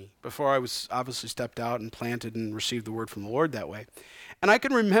discipling me before I was obviously stepped out and planted and received the word from the Lord that way. And I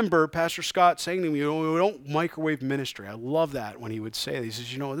can remember Pastor Scott saying to me, we don't microwave ministry. I love that when he would say that. He says,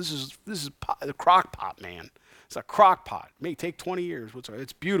 this is the crock pot, man. It's a crock pot. It may take 20 years.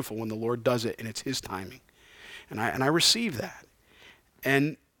 It's beautiful when the Lord does it and it's his timing. And I received that.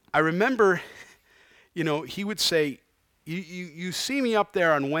 And I remember, he would say, you see me up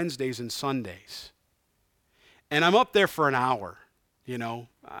there on Wednesdays and Sundays. And I'm up there for an hour,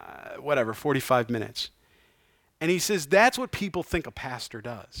 45 minutes. And he says, that's what people think a pastor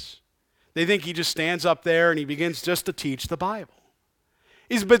does. They think he just stands up there and he begins just to teach the Bible.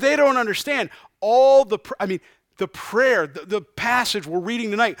 But they don't understand the prayer, the passage we're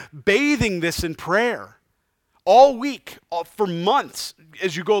reading tonight, bathing this in prayer. All week, for months,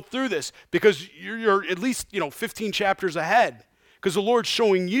 as you go through this, because you're at least 15 chapters ahead. Because the Lord's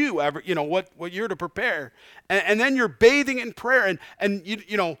showing you, what you're to prepare. And then you're bathing in prayer. And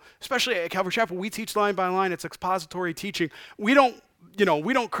especially at Calvary Chapel, we teach line by line. It's expository teaching. We don't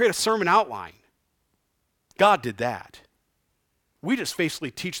create a sermon outline. God did that. We just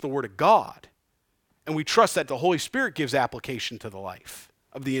faithfully teach the Word of God. And we trust that the Holy Spirit gives application to the life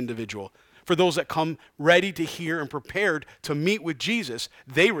of the individual. For those that come ready to hear and prepared to meet with Jesus,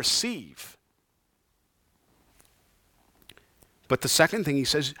 they receive. But the second thing he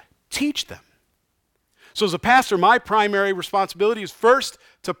says, teach them. So as a pastor, my primary responsibility is first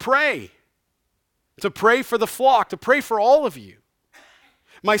to pray for the flock, to pray for all of you.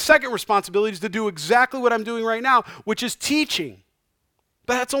 My second responsibility is to do exactly what I'm doing right now, which is teaching.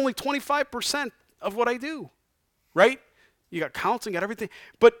 But that's only 25% of what I do, right? You got counseling, got everything.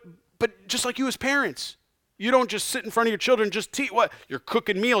 But just like you as parents, you don't just sit in front of your children and just teach. What? You're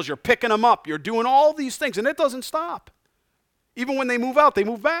cooking meals, you're picking them up, you're doing all these things, and it doesn't stop. Even when they move out, they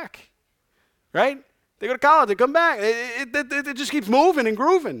move back, right? They go to college, they come back. It just keeps moving and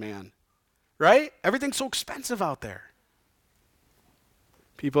grooving, man, right? Everything's so expensive out there.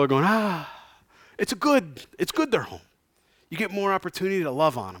 People are going, it's good they're home. You get more opportunity to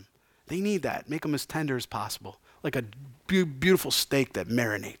love on them. They need that. Make them as tender as possible, like a beautiful steak that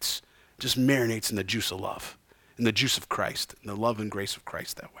marinates, just marinates in the juice of love, in the juice of Christ, in the love and grace of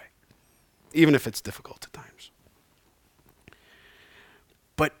Christ that way, even if it's difficult at times.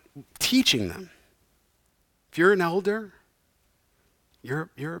 But teaching them, if you're an elder,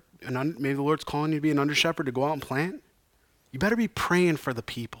 maybe the Lord's calling you to be an under shepherd to go out and plant, you better be praying for the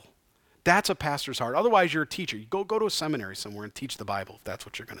people. That's a pastor's heart. Otherwise, you're a teacher. You go to a seminary somewhere and teach the Bible if that's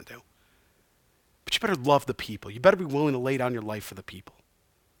what you're going to do. But you better love the people. You better be willing to lay down your life for the people.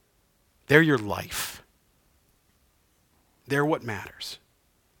 They're your life. They're what matters.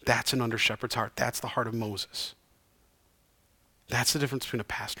 That's an under shepherd's heart. That's the heart of Moses. That's the difference between a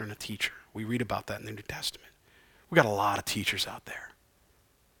pastor and a teacher. We read about that in the New Testament. We got a lot of teachers out there.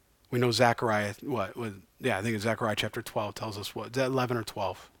 We know Zechariah, I think it's Zechariah chapter 12 tells us what, is that 11 or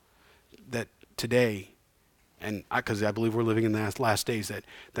 12? That today, and because I believe we're living in the last days,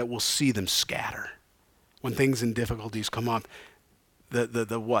 that we'll see them scatter. When things and difficulties come up,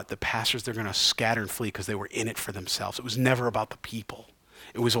 the pastors, they're going to scatter and flee because they were in it for themselves. It was never about the people.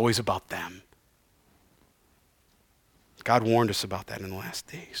 It was always about them. God warned us about that in the last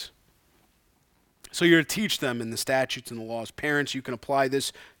days. So you're to teach them in the statutes and the laws. Parents, you can apply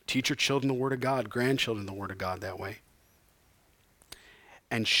this. Teach your children the Word of God, grandchildren the Word of God that way.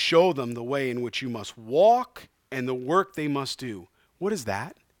 And show them the way in which you must walk and the work they must do. What is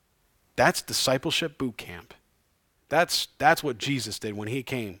that? That's discipleship boot camp. That's what Jesus did when he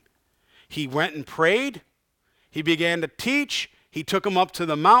came. He went and prayed. He began to teach. He took them up to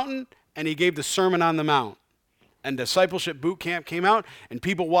the mountain, and he gave the Sermon on the Mount. And discipleship boot camp came out, and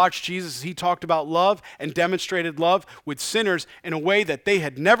people watched Jesus as he talked about love and demonstrated love with sinners in a way that they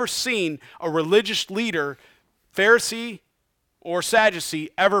had never seen a religious leader, Pharisee or Sadducee,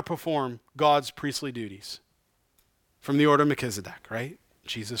 ever perform God's priestly duties. From the order of Melchizedek, right?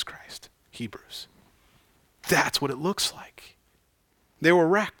 Jesus Christ, Hebrews. That's what it looks like. They were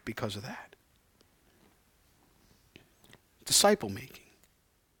wrecked because of that. Disciple making.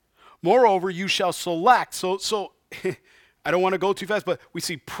 Moreover, you shall select. So I don't want to go too fast, but we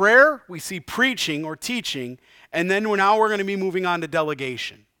see prayer, we see preaching or teaching, and then now we're going to be moving on to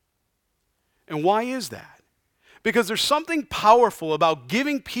delegation. And why is that? Because there's something powerful about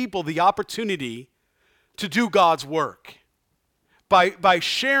giving people the opportunity to do God's work. By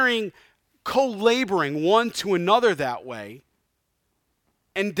sharing, co-laboring one to another that way,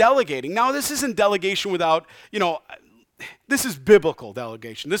 and delegating. Now, this isn't delegation without, this is biblical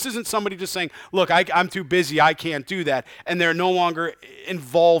delegation. This isn't somebody just saying, look, I'm too busy, I can't do that, and they're no longer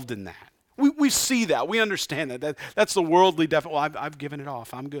involved in that. We see that. We understand that. That's the worldly definition. Well, I've given it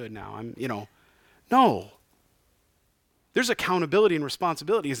off. I'm good now. No. There's accountability and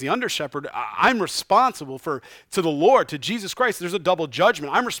responsibility. As the under-shepherd, I'm responsible to the Lord, to Jesus Christ. There's a double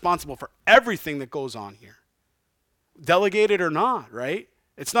judgment. I'm responsible for everything that goes on here. Delegated or not, right?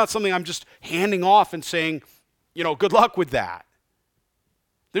 It's not something I'm just handing off and saying, good luck with that.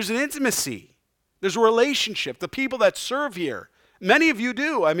 There's an intimacy. There's a relationship. The people that serve here, many of you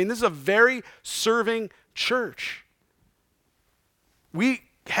do. This is a very serving church. We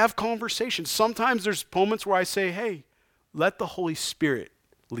have conversations. Sometimes there's moments where I say, hey, let the Holy Spirit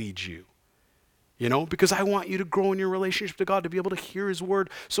lead you. Because I want you to grow in your relationship to God, to be able to hear his word,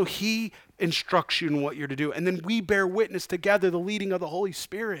 so he instructs you in what you're to do. And then we bear witness together, the leading of the Holy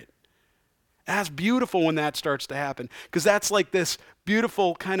Spirit. That's beautiful when that starts to happen, because that's like this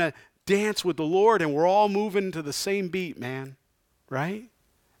beautiful kind of dance with the Lord, and we're all moving to the same beat, man, right?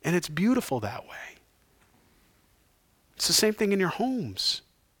 And it's beautiful that way. It's the same thing in your homes.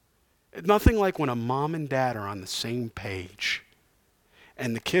 Nothing like when a mom and dad are on the same page,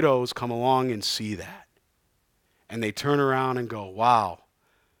 and the kiddos come along and see that, and they turn around and go, wow,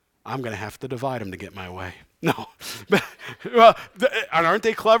 I'm going to have to divide them to get my way. No. Well, aren't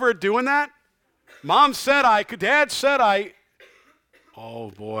they clever at doing that? Mom said I could, Dad said I. Oh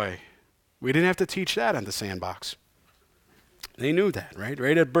boy, we didn't have to teach that on the sandbox. They knew that, right?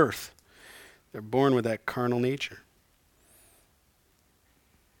 Right at birth. They're born with that carnal nature.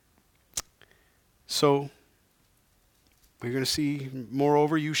 So, we're going to see,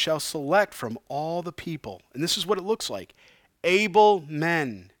 moreover, you shall select from all the people. And this is what it looks like. Able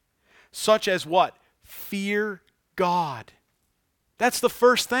men, such as what? Fear God. That's the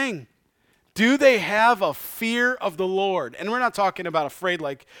first thing. Do they have a fear of the Lord? And we're not talking about afraid,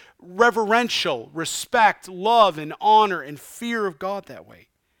 like reverential, respect, love, and honor, and fear of God that way.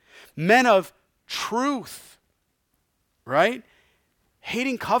 Men of truth, right?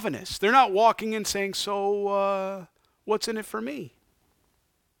 Hating covetousness. They're not walking in saying, so what's in it for me?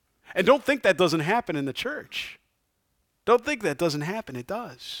 And don't think that doesn't happen in the church. Don't think that doesn't happen. It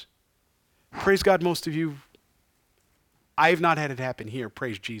does. Praise God, most of you, I've not had it happen here.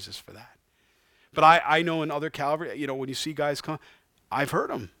 Praise Jesus for that. But I know in other Calvary, when you see guys come, I've heard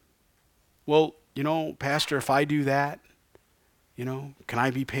them. Well, Pastor, if I do that, can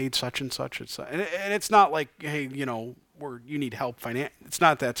I be paid such and such and such? And it's not like, hey, you need help financially. It's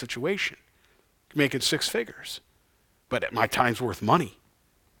not that situation. You're making 6 figures. But my time's worth money.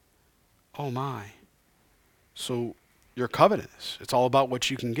 Oh my. So you're covetous. It's all about what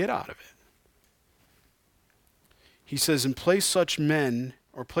you can get out of it. He says, and place such men,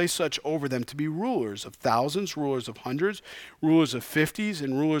 or place such over them to be rulers of thousands, rulers of hundreds, rulers of 50s,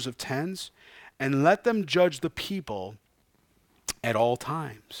 and rulers of 10s, and let them judge the people at all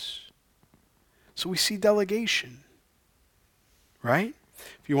times. So we see delegation, right?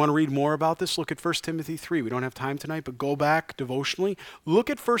 If you want to read more about this, look at 1 Timothy 3. We don't have time tonight, but go back devotionally. Look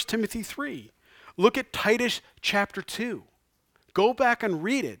at 1 Timothy 3. Look at Titus chapter 2. Go back and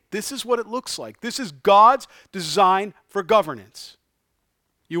read it. This is what it looks like. This is God's design for governance.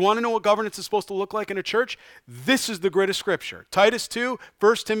 You want to know what governance is supposed to look like in a church? This is the grid of Scripture. Titus 2,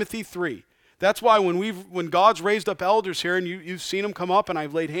 1 Timothy 3. That's why when God's raised up elders here, and you've seen them come up, and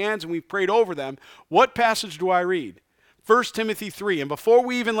I've laid hands and we've prayed over them, what passage do I read? 1 Timothy 3. And before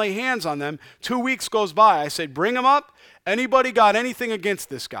we even lay hands on them, 2 weeks goes by. I said, bring them up. Anybody got anything against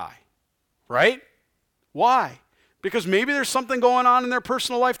this guy? Right? Why? Because maybe there's something going on in their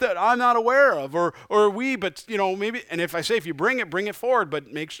personal life that I'm not aware of, or but maybe. And if I say, if you bring it forward,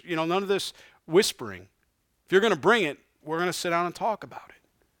 but make none of this whispering. If you're going to bring it, we're going to sit down and talk about it.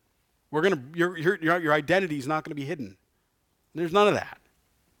 Your identity is not going to be hidden. There's none of that.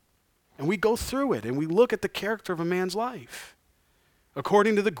 And we go through it and we look at the character of a man's life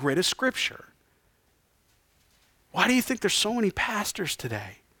according to the grid of Scripture. Why do you think there's so many pastors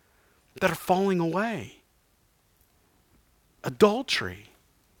today that are falling away? Adultery.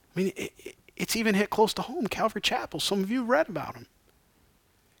 I mean, it's even hit close to home. Calvary Chapel, some of you read about them.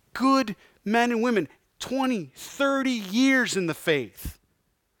 Good men and women, 20, 30 years in the faith.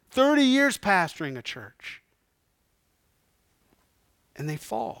 30 years pastoring a church. And they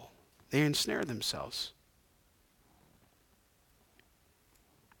fall. They ensnare themselves.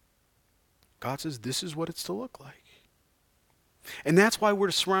 God says this is what it's to look like. And that's why we're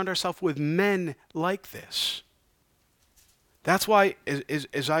to surround ourselves with men like this. That's why,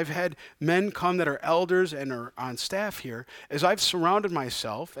 as I've had men come that are elders and are on staff here, as I've surrounded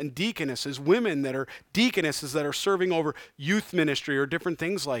myself, and deaconesses, women that are deaconesses that are serving over youth ministry or different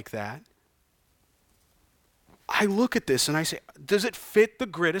things like that, I look at this and I say, does it fit the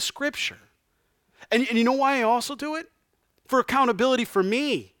grid of Scripture? And you know why I also do it? For accountability for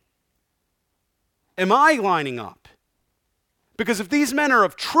me. Am I lining up? Because if these men are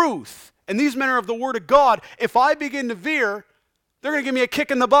of truth, and these men are of the Word of God, if I begin to veer, they're going to give me a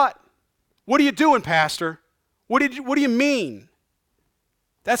kick in the butt. What are you doing, Pastor? What do you mean?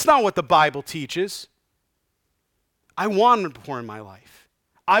 That's not what the Bible teaches. I want them to pour in my life.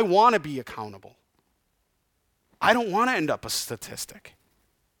 I want to be accountable. I don't want to end up a statistic.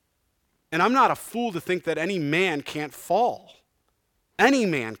 And I'm not a fool to think that any man can't fall. Any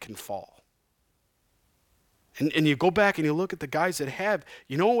man can fall. And you go back and you look at the guys that have,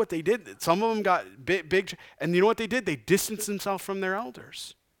 you know what they did? Some of them got big, and you know what they did? They distanced themselves from their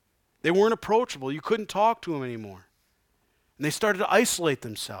elders. They weren't approachable. You couldn't talk to them anymore. And they started to isolate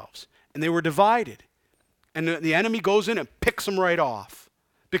themselves. And they were divided. And the enemy goes in and picks them right off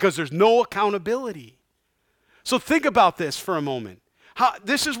because there's no accountability. So think about this for a moment.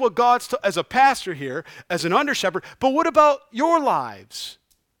 This is what God's, as a pastor here, as an under shepherd, but what about your lives?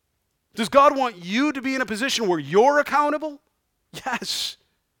 Does God want you to be in a position where you're accountable? Yes.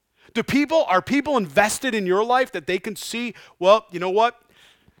 Are people invested in your life that they can see, well, you know what?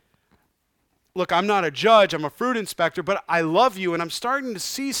 Look, I'm not a judge, I'm a fruit inspector, but I love you, and I'm starting to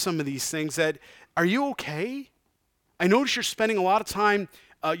see some of these things that, are you okay? I notice you're spending a lot of time,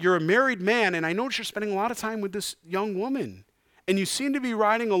 you're a married man, and I notice you're spending a lot of time with this young woman. and you seem to be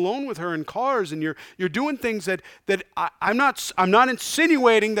riding alone with her in cars, and you're doing things that I'm not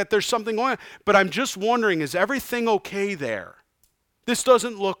insinuating that there's something going on, but I'm just wondering, is everything okay there? This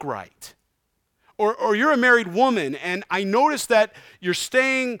doesn't look right. Or you're a married woman, and I notice that you're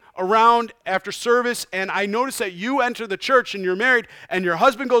staying around after service, and I notice that you enter the church and you're married, and your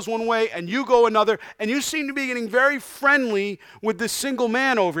husband goes one way and you go another, and you seem to be getting very friendly with this single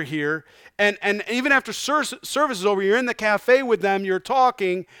man over here. And even after service is over, you're in the cafe with them, you're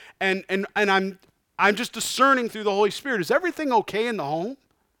talking, and I'm just discerning through the Holy Spirit. Is everything okay in the home?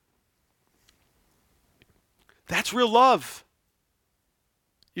 That's real love.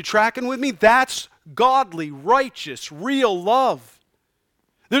 You tracking with me? That's godly, righteous, real love.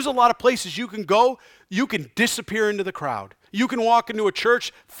 There's a lot of places you can go. You can disappear into the crowd. You can walk into a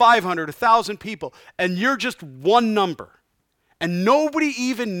church, 500, 1,000 people, and you're just one number. And nobody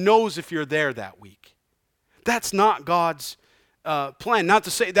even knows if you're there that week. That's not God's plan. Not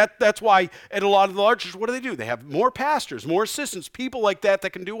to say that's why at a lot of the large churches, what do? They have more pastors, more assistants, people like that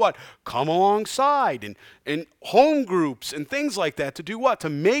can do what? Come alongside and home groups and things like that to do what? To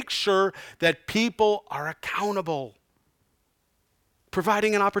make sure that people are accountable.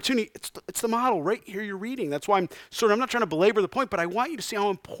 Providing an opportunity. It's the model right here you're reading. That's why I'm not trying to belabor the point, but I want you to see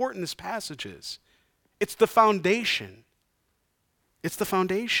how important this passage is. It's the foundation. It's the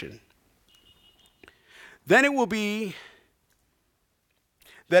foundation. Then it will be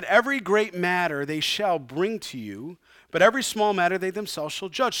that every great matter they shall bring to you, but every small matter they themselves shall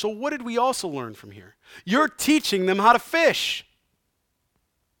judge. So what did we also learn from here? You're teaching them how to fish.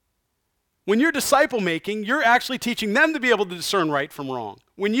 When you're disciple making, you're actually teaching them to be able to discern right from wrong.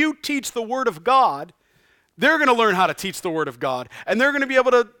 When you teach the Word of God, they're going to learn how to teach the Word of God. And they're going to be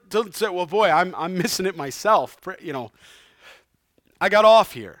able to say, well, boy, I'm missing it myself. I got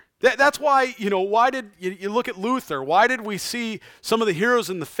off here. That's why, why did you look at Luther? Why did we see some of the heroes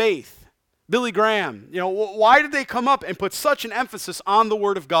in the faith? Billy Graham. Why did they come up and put such an emphasis on the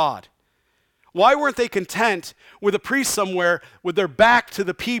Word of God? Why weren't they content with a priest somewhere with their back to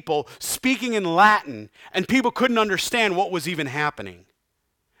the people speaking in Latin and people couldn't understand what was even happening?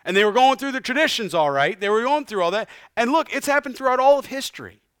 And they were going through the traditions all right. They were going through all that. And look, it's happened throughout all of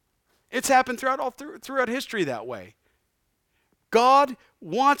history. It's happened throughout history that way. God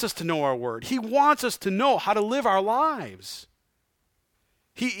wants us to know our word. He wants us to know how to live our lives.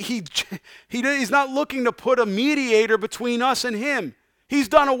 He's not looking to put a mediator between us and him. He's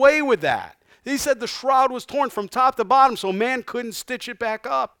done away with that. He said the shroud was torn from top to bottom so man couldn't stitch it back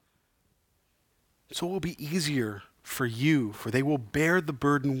up. So it will be easier for you, for they will bear the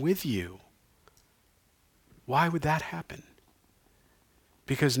burden with you. Why would that happen?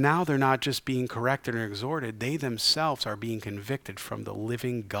 Because now they're not just being corrected or exhorted, they themselves are being convicted from the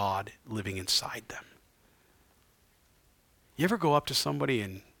living God living inside them. You ever go up to somebody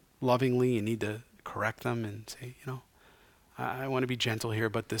and lovingly you need to correct them and say, I want to be gentle here,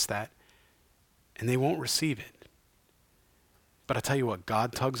 but this, that, and they won't receive it. But I tell you what,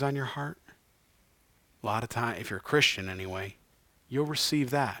 God tugs on your heart. A lot of time, if you're a Christian anyway, you'll receive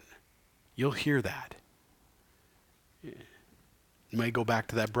that. You'll hear that. Yeah. You may go back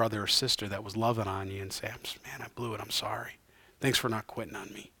to that brother or sister that was loving on you and say, man, I blew it. I'm sorry. Thanks for not quitting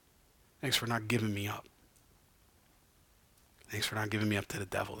on me. Thanks for not giving me up. Thanks for not giving me up to the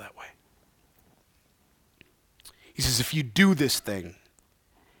devil that way. He says, if you do this thing,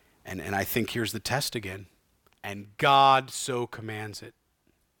 and I think here's the test again, and God so commands it.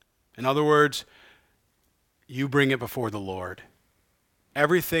 In other words, you bring it before the Lord.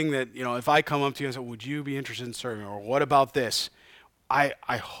 Everything that, if I come up to you and say, would you be interested in serving? Or what about this?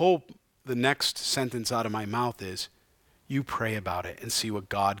 I hope the next sentence out of my mouth is, you pray about it and see what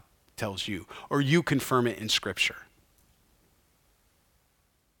God tells you. Or you confirm it in Scripture.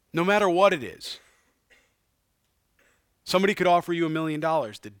 No matter what it is. Somebody could offer you $1 million.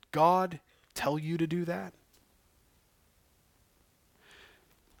 Did God tell you to do that?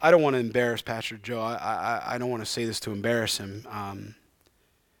 I don't want to embarrass Pastor Joe. I don't want to say this to embarrass him.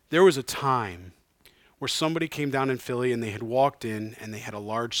 There was a time where somebody came down in Philly and they had walked in and they had a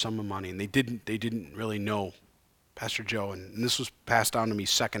large sum of money and they didn't really know Pastor Joe, and this was passed down to me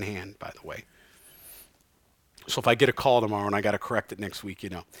secondhand, by the way. So if I get a call tomorrow and I got to correct it next week,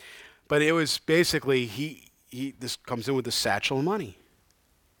 But it was basically this comes in with a satchel of money.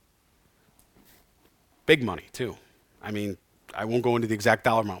 Big money too. I mean, I won't go into the exact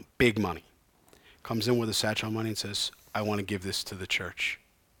dollar amount. Big money. Comes in with a satchel of money and says, I want to give this to the church.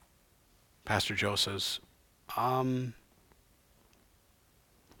 Pastor Joe says,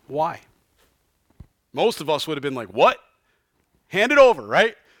 why? Most of us would have been like, what? Hand it over,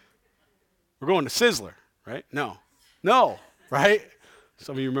 right? We're going to Sizzler, right? No. right?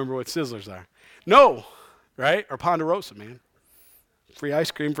 Some of you remember what Sizzlers are. No, right? Or Ponderosa, man. Free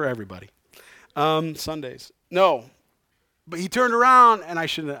ice cream for everybody. Sundays. No. But he turned around, and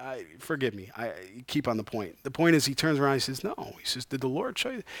forgive me, I keep on the point. The point is he turns around and he says, no. He says, did the Lord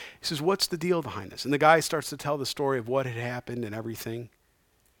show you? He says, what's the deal behind this? And the guy starts to tell the story of what had happened and everything.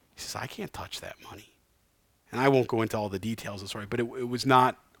 He says, I can't touch that money. And I won't go into all the details of the story, but it was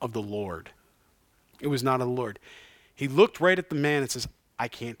not of the Lord. It was not of the Lord. He looked right at the man and says, I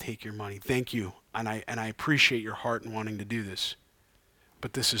can't take your money. Thank you. And I appreciate your heart in wanting to do this.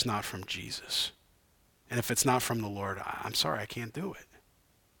 But this is not from Jesus. And if it's not from the Lord, I'm sorry, I can't do it.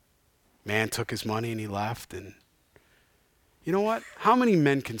 Man took his money and he left. And you know what? How many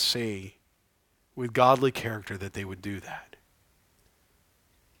men can say with godly character that they would do that?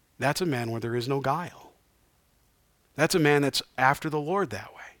 That's a man where there is no guile. That's a man that's after the Lord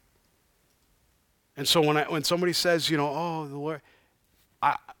that way. And so when somebody says, oh, the Lord,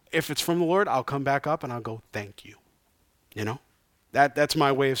 if it's from the Lord, I'll come back up and I'll go, thank you. That's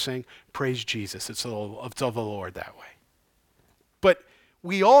my way of saying, praise Jesus. It's of the Lord that way. But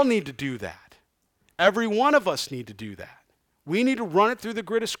we all need to do that. Every one of us need to do that. We need to run it through the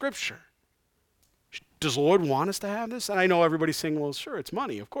grid of Scripture. Does the Lord want us to have this? And I know everybody's saying, well, sure, it's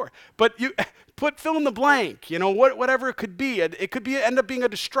money, of course. But you fill in the blank, whatever it could be. It could end up being a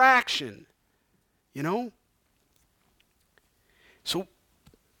distraction, So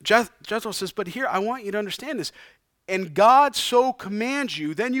Jethro says, but here, I want you to understand this. And God so commands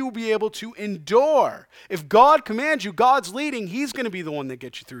you, then you will be able to endure. If God commands you, God's leading, he's going to be the one that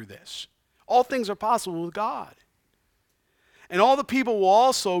gets you through this. All things are possible with God. And all the people will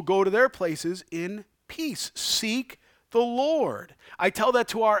also go to their places in peace. Seek the Lord. I tell that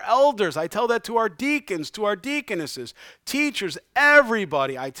to our elders. I tell that to our deacons, to our deaconesses, teachers,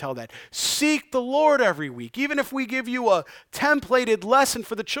 everybody. I tell that. Seek the Lord every week. Even if we give you a templated lesson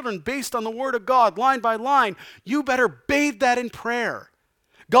for the children based on the Word of God, line by line, you better bathe that in prayer.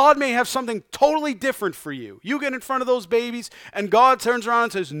 God may have something totally different for you. You get in front of those babies, and God turns around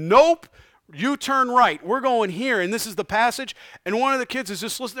and says, nope, you turn right. We're going here, and this is the passage. And one of the kids is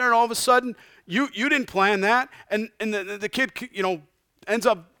just listening there, and all of a sudden, you didn't plan that. And the kid, ends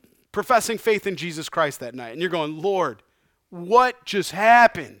up professing faith in Jesus Christ that night. And you're going, Lord, what just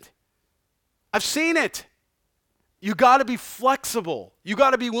happened? I've seen it. You got to be flexible. You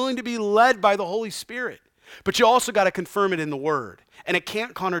got to be willing to be led by the Holy Spirit. But you also got to confirm it in the Word. And it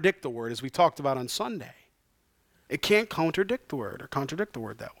can't contradict the Word, as we talked about on Sunday. It can't contradict the Word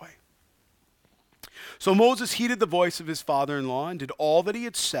that way. So Moses heeded the voice of his father-in-law and did all that he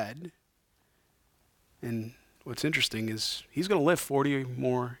had said. And what's interesting is he's going to live 40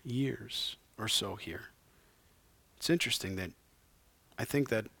 more years or so here. It's interesting that I think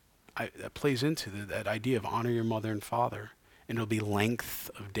that plays into that idea of honor your mother and father, and it'll be length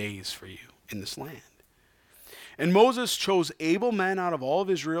of days for you in this land. And Moses chose able men out of all of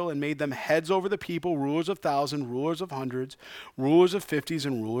Israel and made them heads over the people, rulers of thousands, rulers of hundreds, rulers of fifties,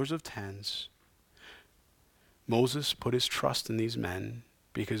 and rulers of tens. Moses put his trust in these men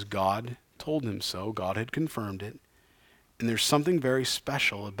because God told him so. God had confirmed it. And there's something very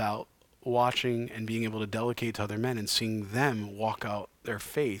special about watching and being able to delegate to other men and seeing them walk out their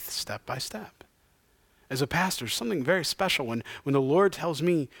faith step by step. As a pastor, something very special when the Lord tells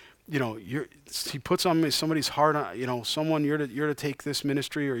me, he puts on me somebody's heart, someone you're to take this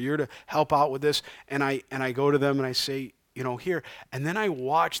ministry or you're to help out with this, and I go to them and I say, here, and then I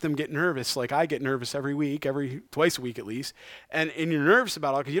watch them get nervous, like I get nervous every week, twice a week at least, and you're nervous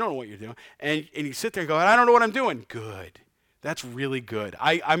about it because you don't know what you're doing, and you sit there and go, I don't know what I'm doing. Good, that's really good.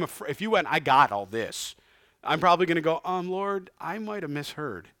 I'm if you went, I got all this, I'm probably going to go, Lord, I might have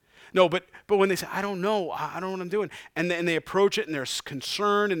misheard. No, but when they say, I don't know what I'm doing, and they approach it and they're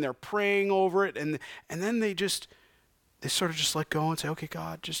concerned and they're praying over it, and then they sort of just let go and say, okay,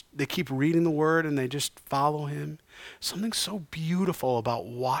 God, they keep reading the Word and they just follow Him. Something so beautiful about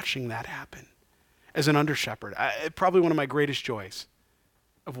watching that happen as an under-shepherd. Probably one of my greatest joys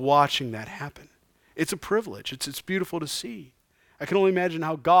of watching that happen. It's a privilege. It's beautiful to see. I can only imagine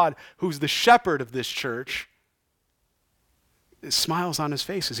how God, who's the shepherd of this church, smiles on his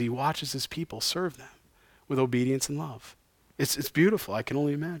face as he watches his people serve them with obedience and love. It's beautiful. I can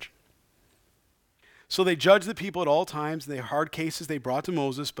only imagine. So they judged the people at all times. The hard cases they brought to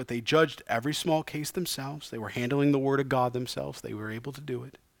Moses, but they judged every small case themselves. They were handling the word of God themselves. They were able to do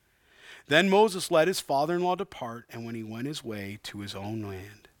it. Then Moses let his father-in-law depart, and when he went his way to his own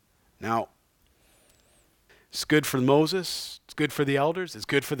land. Now, it's good for Moses. It's good for the elders. It's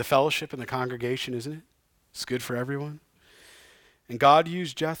good for the fellowship and the congregation, isn't it? It's good for everyone. And God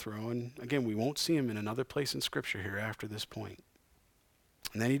used Jethro, and again, we won't see him in another place in Scripture here after this point.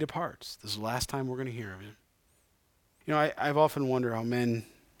 And then he departs. This is the last time we're going to hear of him. You know, I've often wondered how men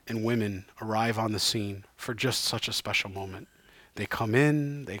and women arrive on the scene for just such a special moment. They come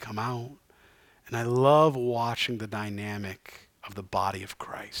in, they come out, and I love watching the dynamic of the body of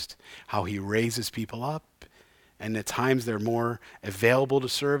Christ, how he raises people up, and at times they're more available to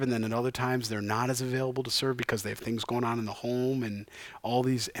serve, and then at other times they're not as available to serve because they have things going on in the home and all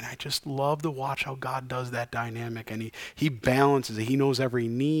these. And I just love to watch how God does that dynamic, and he balances it. He knows every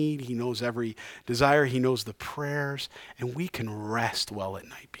need. He knows every desire. He knows the prayers, and we can rest well at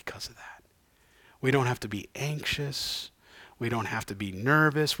night because of that. We don't have to be anxious. We don't have to be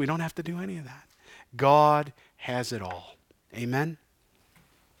nervous. We don't have to do any of that. God has it all. Amen?